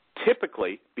businesses.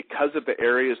 Typically, because of the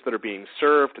areas that are being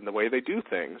served and the way they do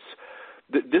things,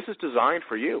 this is designed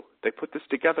for you. They put this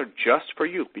together just for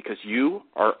you because you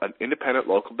are an independent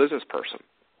local business person.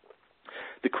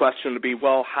 The question would be,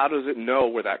 well, how does it know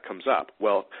where that comes up?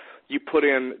 Well, you put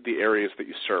in the areas that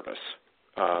you service.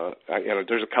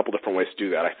 There's a couple different ways to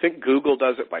do that. I think Google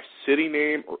does it by city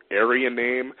name or area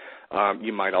name.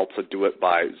 You might also do it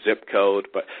by zip code,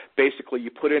 but basically you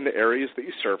put in the areas that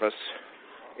you service,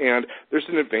 and there's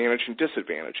an advantage and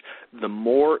disadvantage. The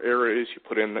more areas you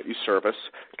put in that you service,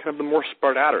 kind of the more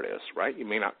spread out it is, right? You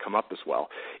may not come up as well.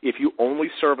 If you only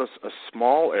service a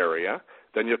small area,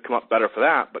 then you'll come up better for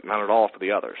that, but not at all for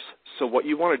the others. So what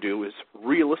you want to do is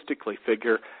realistically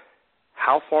figure,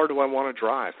 how far do I want to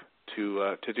drive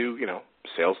to do,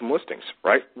 sales and listings,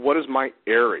 right? What is my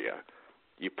area?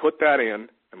 You put that in,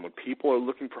 and when people are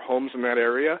looking for homes in that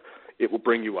area, it will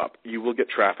bring you up. You will get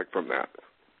traffic from that.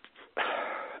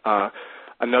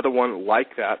 Another one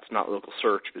like that, it's not local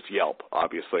search, is Yelp,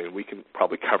 obviously, and we can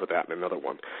probably cover that in another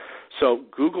one. So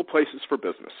Google Places for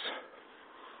Business.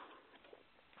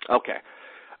 Okay.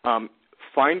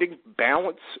 Finding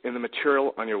balance in the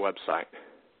material on your website.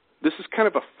 This is kind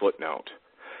of a footnote.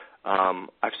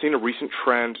 I've seen a recent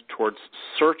trend towards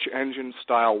search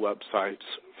engine-style websites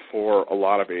for a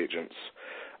lot of agents.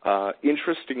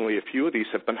 Interestingly, a few of these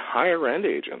have been higher-end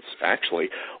agents, actually.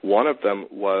 One of them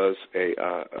was a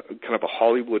kind of a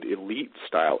Hollywood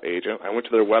elite-style agent. I went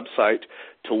to their website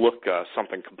to look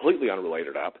something completely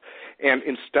unrelated up, and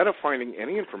instead of finding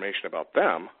any information about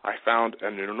them, I found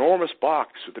an enormous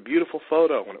box with a beautiful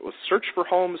photo, and it was search for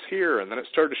homes here, and then it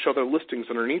started to show their listings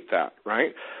underneath that,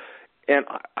 right? And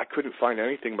I couldn't find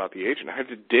anything about the agent. I had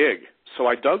to dig. So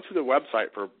I dug through the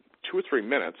website for 2 or 3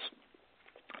 minutes.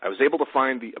 I was able to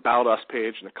find the About Us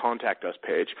page and the Contact Us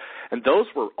page, and those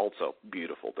were also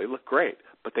beautiful. They looked great,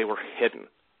 but they were hidden,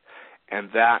 and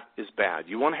that is bad.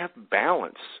 You want to have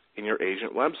balance in your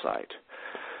agent website.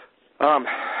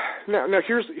 Now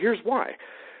here's why.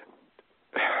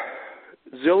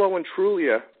 Zillow and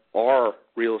Trulia are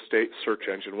real estate search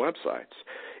engine websites.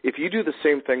 If you do the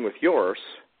same thing with yours,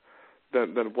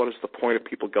 then what is the point of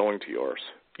people going to yours?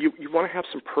 You want to have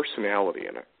some personality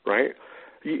in it, right?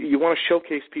 You want to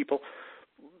showcase people,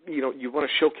 you want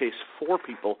to showcase for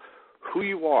people who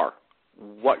you are,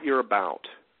 what you're about,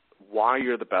 why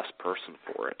you're the best person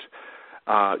for it.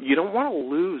 You don't want to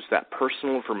lose that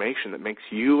personal information that makes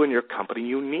you and your company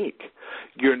unique.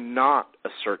 You're not a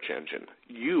search engine.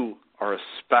 You are a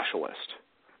specialist,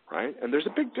 right? And there's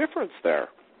a big difference there.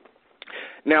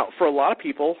 Now, for a lot of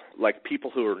people, like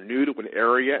people who are new to an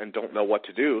area and don't know what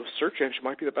to do, search engine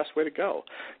might be the best way to go.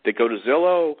 They go to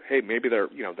Zillow. Hey, maybe they're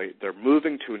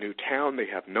moving to a new town. They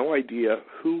have no idea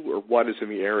who or what is in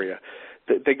the area.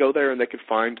 They go there and they can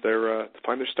find their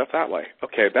stuff that way.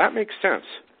 Okay, that makes sense.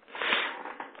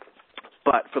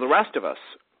 But for the rest of us,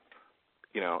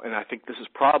 and I think this is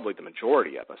probably the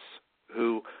majority of us,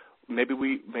 who maybe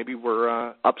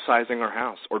we're upsizing our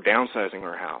house or downsizing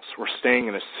our house. We're staying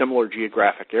in a similar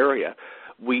geographic area.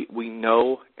 We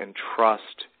know and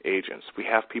trust agents. We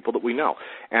have people that we know,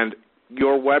 and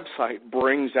your website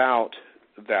brings out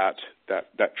that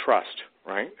trust,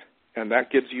 right? And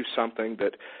that gives you something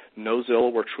that no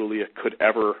Zillow or Trulia could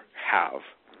ever have,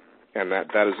 and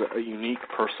that is a unique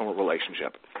personal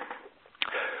relationship.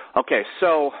 Okay,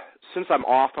 so since I'm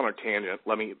off on a tangent,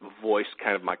 let me voice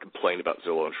kind of my complaint about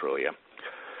Zillow and Trulia.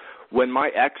 When my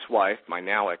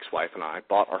now ex-wife, and I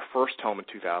bought our first home in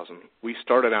 2000, we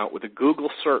started out with a Google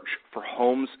search for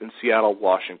homes in Seattle,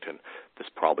 Washington. This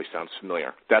probably sounds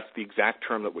familiar. That's the exact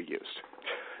term that we used.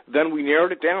 Then we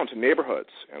narrowed it down to neighborhoods,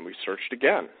 and we searched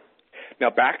again. Now,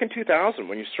 back in 2000,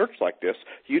 when you searched like this,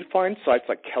 you'd find sites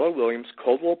like Keller Williams,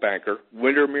 Coldwell Banker,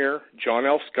 Windermere, John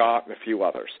L. Scott, and a few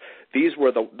others. These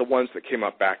were the ones that came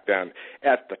up back then.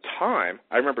 At the time,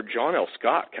 I remember John L.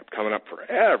 Scott kept coming up for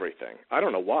everything. I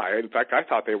don't know why. In fact, I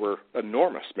thought they were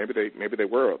enormous. Maybe they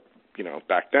were,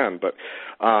 back then. But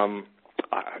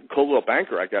Coldwell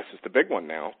Banker, I guess, is the big one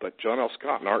now. But John L.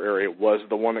 Scott in our area was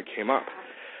the one that came up.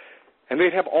 And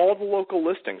they'd have all the local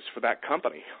listings for that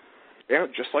company. Yeah,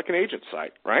 just like an agent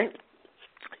site, right?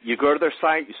 You go to their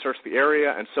site, you search the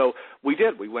area, and so we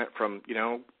did. We went from,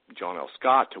 John L.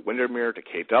 Scott to Windermere to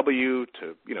KW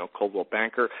to, Coldwell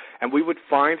Banker, and we would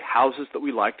find houses that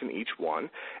we liked in each one,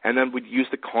 and then we'd use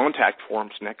the contact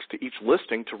forms next to each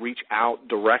listing to reach out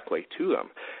directly to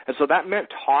them. And so that meant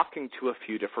talking to a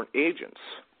few different agents.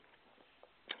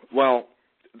 Well,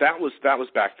 that was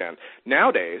back then.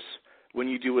 Nowadays, when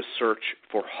you do a search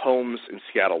for homes in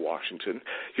Seattle, Washington,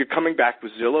 you're coming back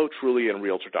with Zillow, Trulia, and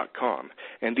Realtor.com.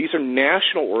 And these are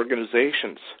national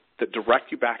organizations that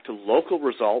direct you back to local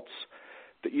results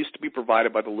that used to be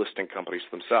provided by the listing companies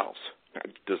themselves. Now,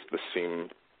 does this seem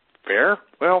fair?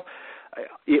 Well,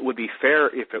 it would be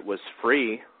fair if it was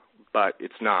free, but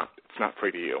it's not. It's not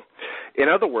free to you. In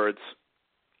other words,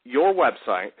 your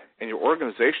website and your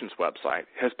organization's website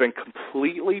has been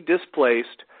completely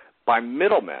displaced by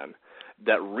middlemen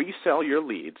that resell your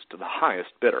leads to the highest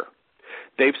bidder.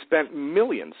 They've spent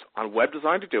millions on web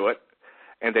design to do it,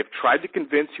 and they've tried to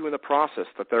convince you in the process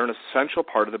that they're an essential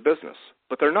part of the business,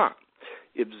 but they're not.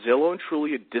 If Zillow and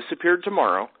Trulia disappeared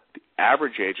tomorrow, the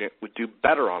average agent would do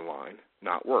better online,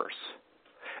 not worse.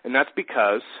 And that's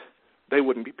because they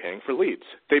wouldn't be paying for leads.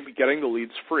 They'd be getting the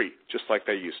leads free, just like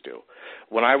they used to.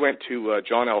 When I went to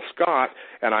John L. Scott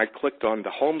and I clicked on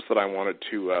the homes that I wanted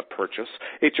to purchase,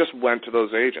 it just went to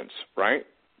those agents, right?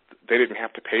 They didn't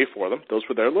have to pay for them. Those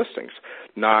were their listings.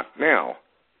 Not now.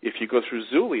 If you go through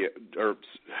Zillow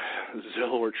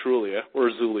or Trulia,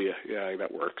 or Zulia, yeah,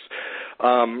 that works,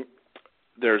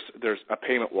 there's a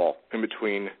payment wall in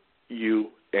between you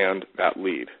and that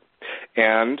lead.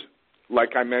 And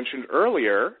like I mentioned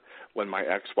earlier, when my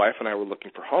ex-wife and I were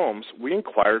looking for homes, we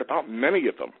inquired about many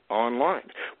of them online.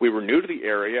 We were new to the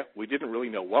area. We didn't really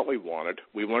know what we wanted.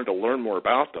 We wanted to learn more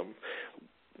about them.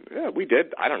 Yeah, we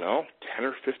did, 10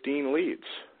 or 15 leads.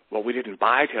 Well, we didn't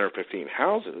buy 10 or 15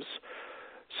 houses.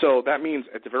 So that means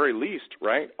at the very least,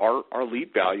 right, our lead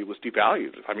value was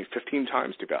devalued. 15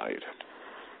 times devalued.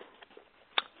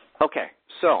 Okay,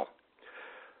 so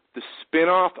the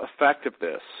spin-off effect of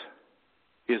this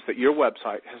is that your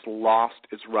website has lost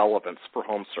its relevance for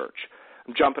home search.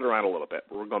 I'm jumping around a little bit,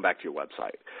 but we're going back to your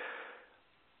website.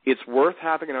 It's worth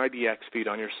having an IDX feed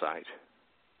on your site,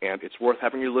 and it's worth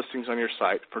having your listings on your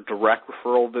site for direct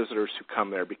referral visitors who come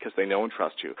there because they know and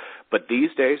trust you. But these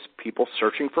days, people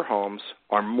searching for homes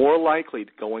are more likely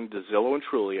to going to Zillow and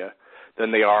Trulia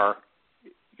than they are,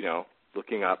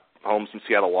 looking up homes in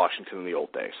Seattle, Washington in the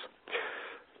old days.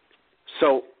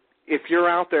 So if you're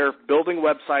out there building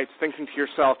websites thinking to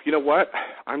yourself, you know what,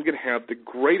 I'm going to have the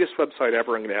greatest website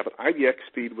ever. I'm going to have an IDX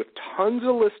feed with tons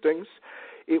of listings.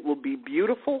 It will be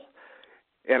beautiful,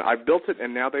 and I built it,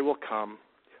 and now they will come.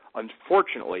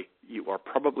 Unfortunately, you are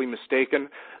probably mistaken.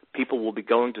 People will be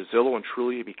going to Zillow and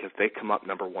Trulia because they come up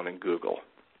number one in Google.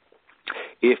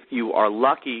 If you are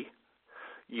lucky,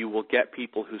 you will get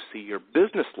people who see your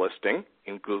business listing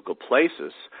in Google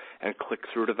Places and click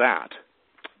through to that.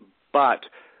 But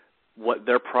what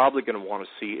they're probably going to want to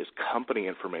see is company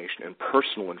information and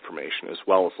personal information as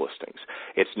well as listings.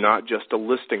 It's not just a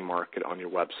listing market on your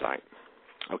website.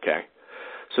 Okay?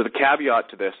 So the caveat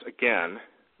to this, again,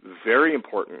 very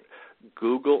important,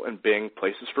 Google and Bing,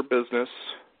 places for business.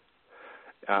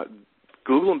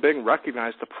 Google and Bing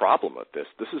recognize the problem with this.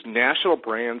 This is national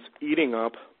brands eating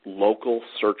up local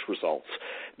search results.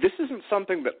 This isn't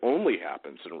something that only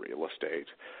happens in real estate.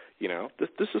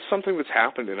 This is something that's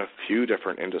happened in a few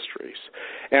different industries.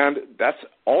 And that's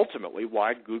ultimately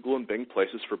why Google and Bing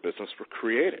Places for Business were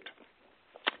created.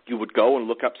 You would go and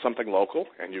look up something local,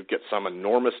 and you'd get some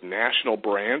enormous national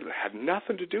brand that had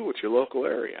nothing to do with your local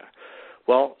area.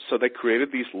 Well, so they created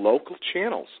these local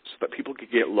channels so that people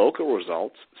could get local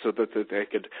results so that they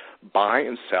could buy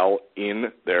and sell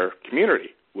in their community,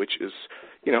 which is,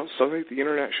 something the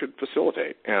Internet should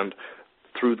facilitate. And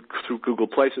through Google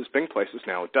Places, Bing Places,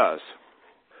 now it does.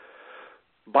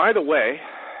 By the way,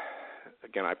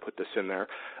 again, I put this in there,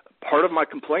 part of my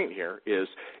complaint here is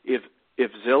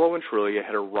if Zillow and Trulia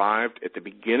had arrived at the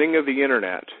beginning of the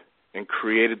Internet and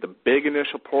created the big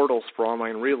initial portals for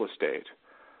online real estate,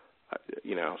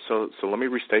 so let me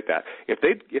restate that. If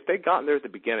they'd gotten there at the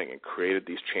beginning and created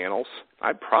these channels,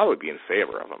 I'd probably be in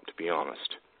favor of them, to be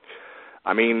honest.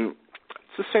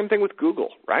 It's the same thing with Google,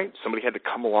 right? Somebody had to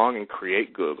come along and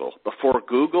create Google. Before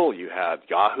Google, you had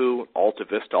Yahoo, Alta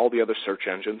Vista, all the other search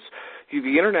engines.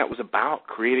 The Internet was about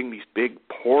creating these big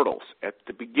portals at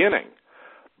the beginning.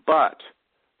 But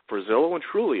for Zillow and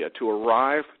Trulia to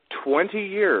arrive 20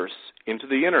 years into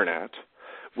the Internet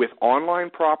with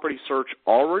online property search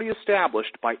already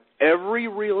established by every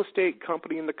real estate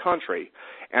company in the country,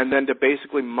 and then to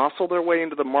basically muscle their way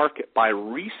into the market by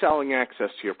reselling access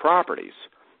to your properties,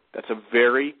 that's a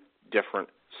very different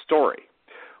story.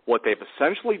 What they've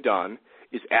essentially done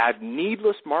is add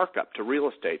needless markup to real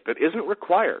estate that isn't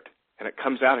required, and it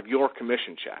comes out of your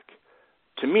commission check.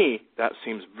 To me, that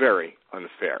seems very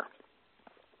unfair.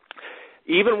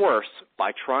 Even worse,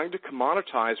 by trying to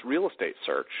commoditize real estate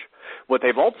search, what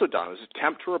they've also done is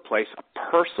attempt to replace a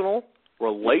personal,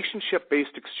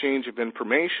 relationship-based exchange of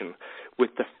information with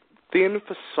the thin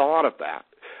facade of that,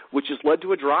 which has led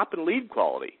to a drop in lead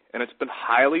quality, and it's been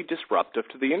highly disruptive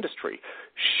to the industry.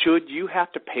 Should you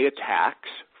have to pay a tax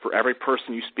for every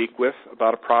person you speak with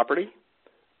about a property?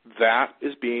 That's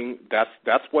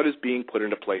what is being put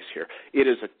into place here. It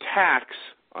is a tax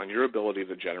on your ability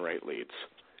to generate leads.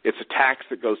 It's a tax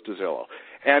that goes to Zillow.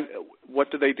 And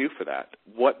what do they do for that?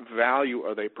 What value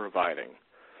are they providing?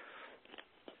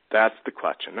 That's the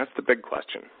question. That's the big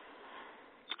question.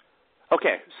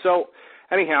 Okay, so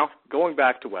anyhow, going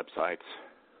back to websites,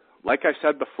 like I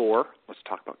said before, let's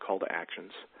talk about call to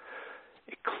actions.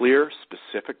 A clear,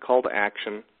 specific call to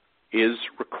action is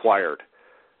required.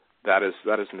 That is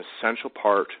an essential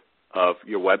part of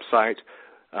your website,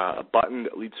 a button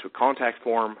that leads to a contact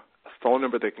form, a phone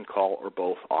number they can call, or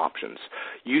both options.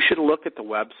 You should look at the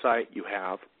website you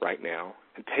have right now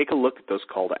and take a look at those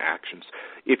call to actions.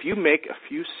 If you make a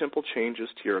few simple changes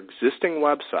to your existing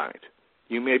website,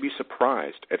 you may be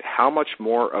surprised at how much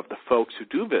more of the folks who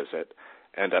do visit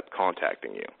end up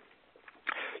contacting you.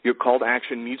 Your call to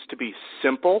action needs to be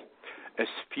simple, as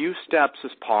few steps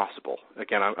as possible.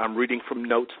 Again, I'm reading from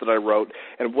notes that I wrote,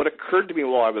 and what occurred to me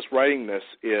while I was writing this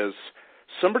is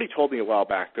somebody told me a while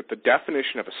back that the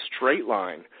definition of a straight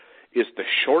line is the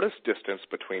shortest distance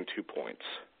between 2 points.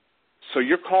 So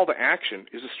your call to action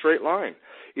is a straight line.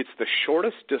 It's the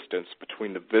shortest distance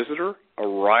between the visitor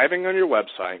arriving on your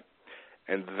website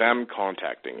and them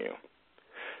contacting you.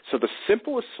 So the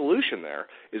simplest solution there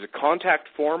is a contact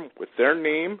form with their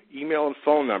name, email, and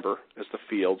phone number as the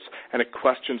fields, and a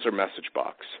questions or message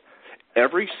box.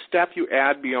 Every step you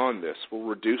add beyond this will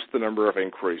reduce the number of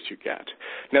inquiries you get.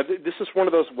 Now, this is one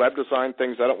of those web design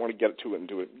things. I don't want to get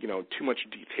into it too much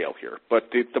detail here. But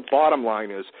the bottom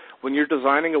line is, when you're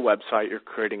designing a website, you're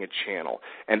creating a channel,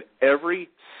 and every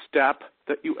step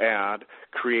that you add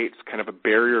creates kind of a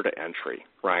barrier to entry,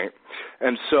 right?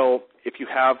 And so if you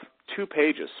have 2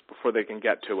 pages before they can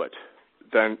get to it,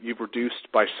 then you've reduced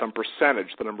by some percentage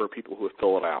the number of people who have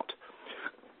filled it out.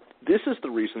 This is the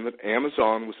reason that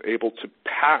Amazon was able to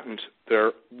patent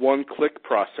their one-click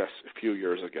process a few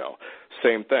years ago.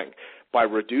 Same thing. By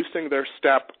reducing their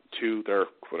step to their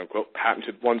quote-unquote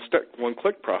patented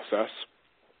one-click process,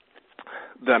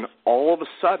 then all of a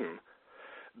sudden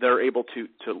they're able to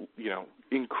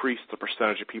increase the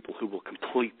percentage of people who will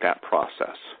complete that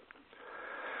process.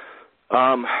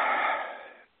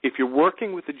 If you're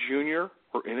working with a junior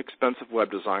or inexpensive web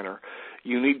designer,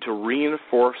 you need to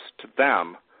reinforce to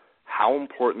them how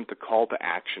important the call to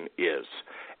action is,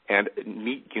 and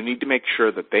you need to make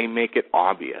sure that they make it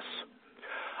obvious.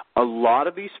 A lot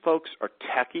of these folks are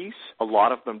techies. A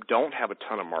lot of them don't have a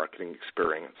ton of marketing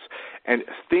experience, and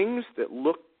things that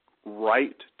look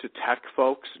right to tech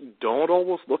folks don't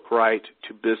always look right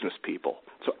to business people.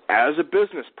 So as a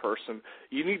business person,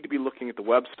 you need to be looking at the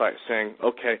website saying,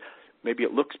 okay, maybe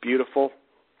it looks beautiful,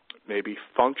 maybe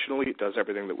functionally it does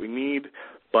everything that we need,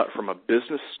 but from a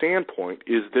business standpoint,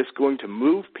 is this going to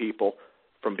move people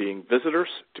from being visitors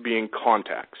to being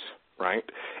contacts, right?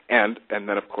 And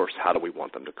then, of course, how do we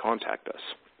want them to contact us?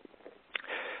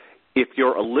 If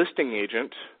you're a listing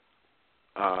agent,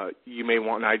 you may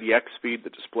want an IDX feed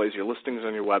that displays your listings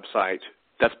on your website.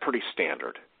 That's pretty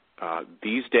standard.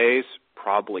 These days,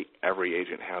 probably every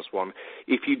agent has one.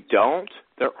 If you don't,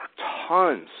 there are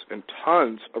tons and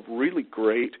tons of really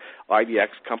great IDX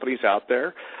companies out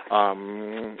there.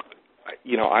 I'm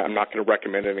not going to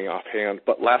recommend any offhand,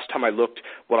 but last time I looked,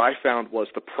 what I found was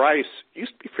the price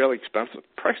used to be fairly expensive.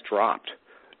 The price dropped.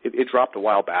 It dropped a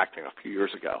while back now, a few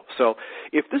years ago. So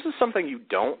if this is something you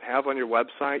don't have on your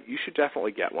website, you should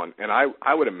definitely get one. And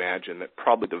I would imagine that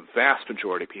probably the vast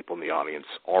majority of people in the audience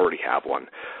already have one.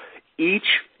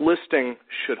 Each listing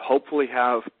should hopefully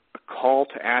have a call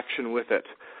to action with it,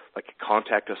 like a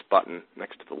contact us button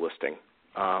next to the listing.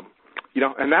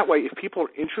 And that way, if people are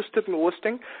interested in the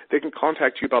listing, they can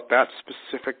contact you about that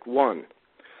specific one.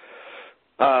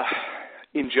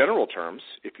 In general terms,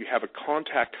 if you have a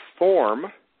contact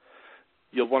form,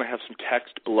 you'll want to have some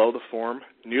text below the form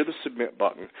near the submit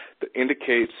button that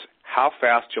indicates how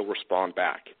fast you'll respond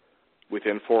back.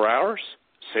 Within 4 hours,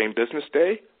 same business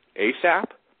day, ASAP.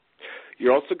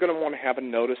 You're also going to want to have a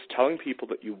notice telling people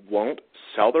that you won't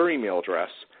sell their email address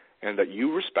and that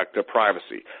you respect their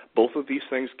privacy. Both of these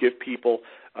things give people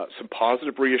some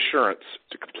positive reassurance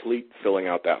to complete filling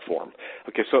out that form.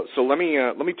 Okay, so let me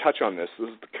touch on this. This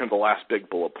is kind of the last big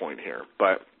bullet point here.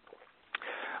 But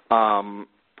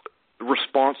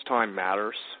response time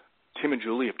matters. Tim and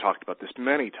Julie have talked about this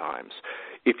many times.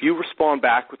 If you respond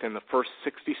back within the first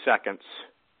 60 seconds,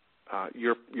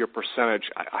 your percentage,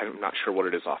 I'm not sure what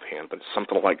it is offhand, but it's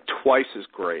something like twice as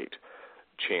great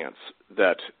chance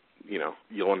that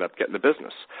you'll end up getting the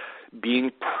business.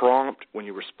 Being prompt when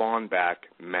you respond back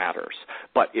matters.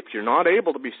 But if you're not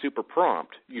able to be super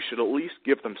prompt, you should at least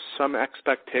give them some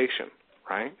expectation,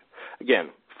 right? Again,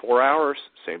 4 hours,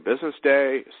 same business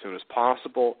day, as soon as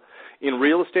possible. In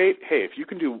real estate, hey, if you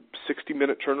can do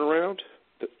 60-minute turnaround,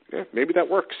 maybe that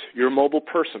works. You're a mobile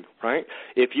person, right?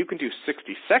 If you can do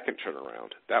 60-second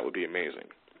turnaround, that would be amazing.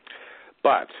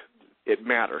 But it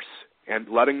matters, and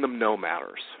letting them know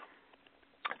matters.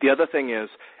 The other thing is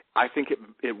I think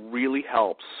it really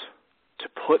helps to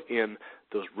put in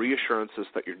those reassurances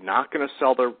that you're not going to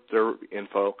sell their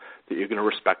info, that you're going to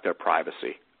respect their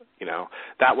privacy. You know,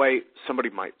 that way somebody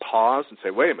might pause and say,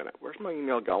 wait a minute, where's my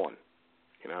email going?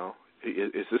 You know,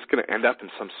 is this going to end up in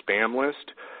some spam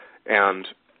list? And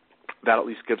that at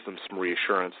least gives them some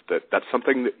reassurance that that's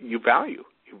something that you value.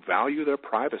 You value their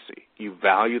privacy. You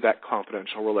value that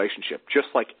confidential relationship, just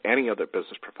like any other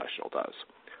business professional does.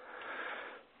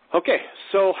 Okay,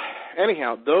 so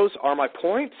anyhow, those are my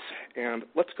points, and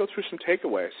let's go through some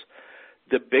takeaways.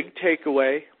 The big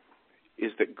takeaway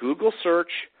is that Google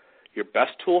Search, your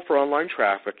best tool for online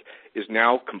traffic, is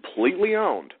now completely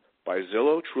owned by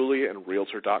Zillow, Trulia, and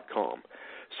Realtor.com.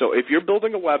 So if you're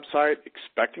building a website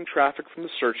expecting traffic from the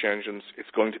search engines, it's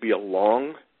going to be a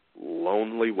long,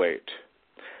 lonely wait.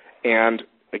 And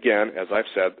again, as I've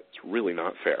said, it's really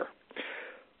not fair.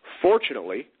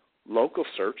 Fortunately, local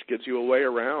search gives you a way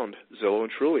around Zillow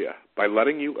and Trulia by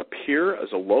letting you appear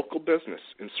as a local business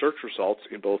in search results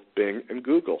in both Bing and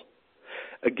Google.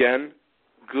 Again,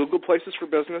 Google Places for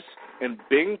Business and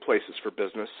Bing Places for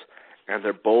Business, and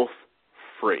they're both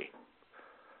free.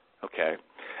 Okay.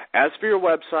 As for your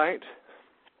website,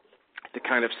 the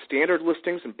kind of standard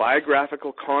listings and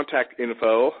biographical contact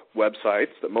info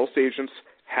websites that most agents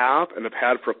have and have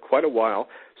had for quite a while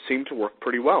seem to work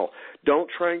pretty well. Don't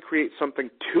try and create something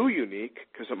too unique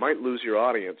because it might lose your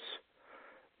audience.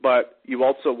 But you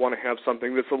also want to have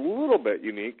something that's a little bit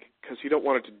unique because you don't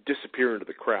want it to disappear into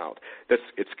the crowd.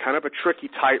 It's kind of a tricky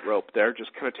tightrope there.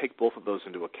 Just kind of take both of those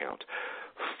into account.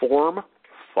 Form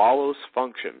follows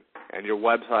function, and your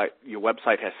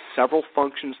website has several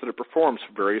functions that it performs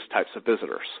for various types of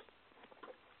visitors.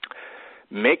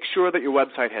 Make sure that your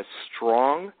website has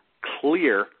strong,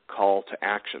 clear call to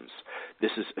actions.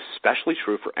 This is especially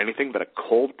true for anything that a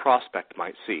cold prospect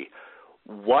might see.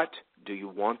 What do you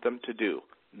want them to do?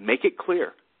 Make it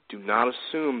clear. Do not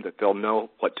assume that they'll know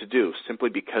what to do simply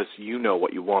because you know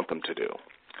what you want them to do.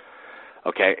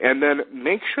 Okay, and then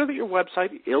make sure that your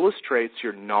website illustrates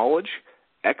your knowledge,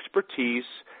 expertise,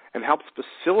 and helps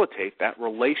facilitate that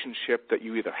relationship that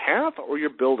you either have or you're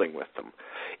building with them.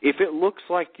 If it looks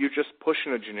like you're just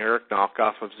pushing a generic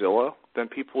knockoff of Zillow, then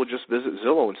people will just visit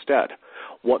Zillow instead.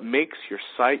 What makes your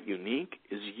site unique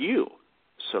is you,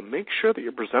 so make sure that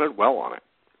you're presented well on it.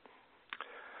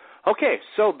 Okay,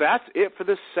 so that's it for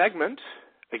this segment.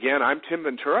 Again, I'm Tim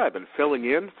Ventura. I've been filling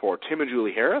in for Tim and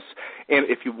Julie Harris. And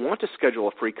if you want to schedule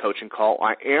a free coaching call,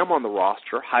 I am on the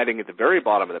roster, hiding at the very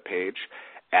bottom of the page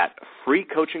at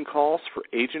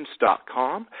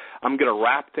freecoachingcallsforagents.com. I'm going to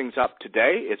wrap things up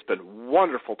today. It's been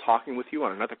wonderful talking with you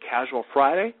on another Casual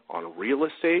Friday on Real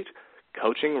Estate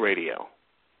Coaching Radio.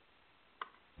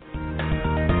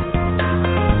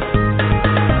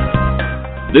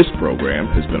 This program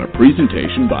has been a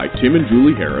presentation by Tim and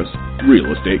Julie Harris,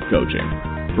 Real Estate Coaching.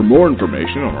 For more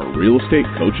information on our real estate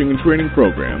coaching and training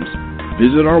programs,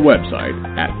 visit our website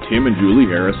at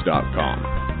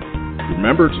timandjulieharris.com.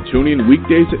 Remember to tune in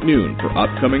weekdays at noon for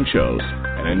upcoming shows.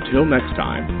 And until next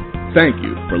time, thank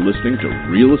you for listening to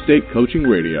Real Estate Coaching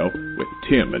Radio with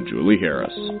Tim and Julie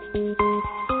Harris.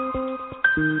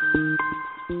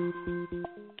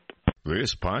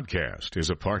 This podcast is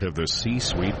a part of the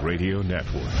C-Suite Radio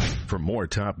Network. For more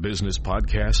top business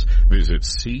podcasts, visit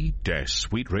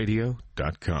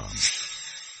c-suiteradio.com.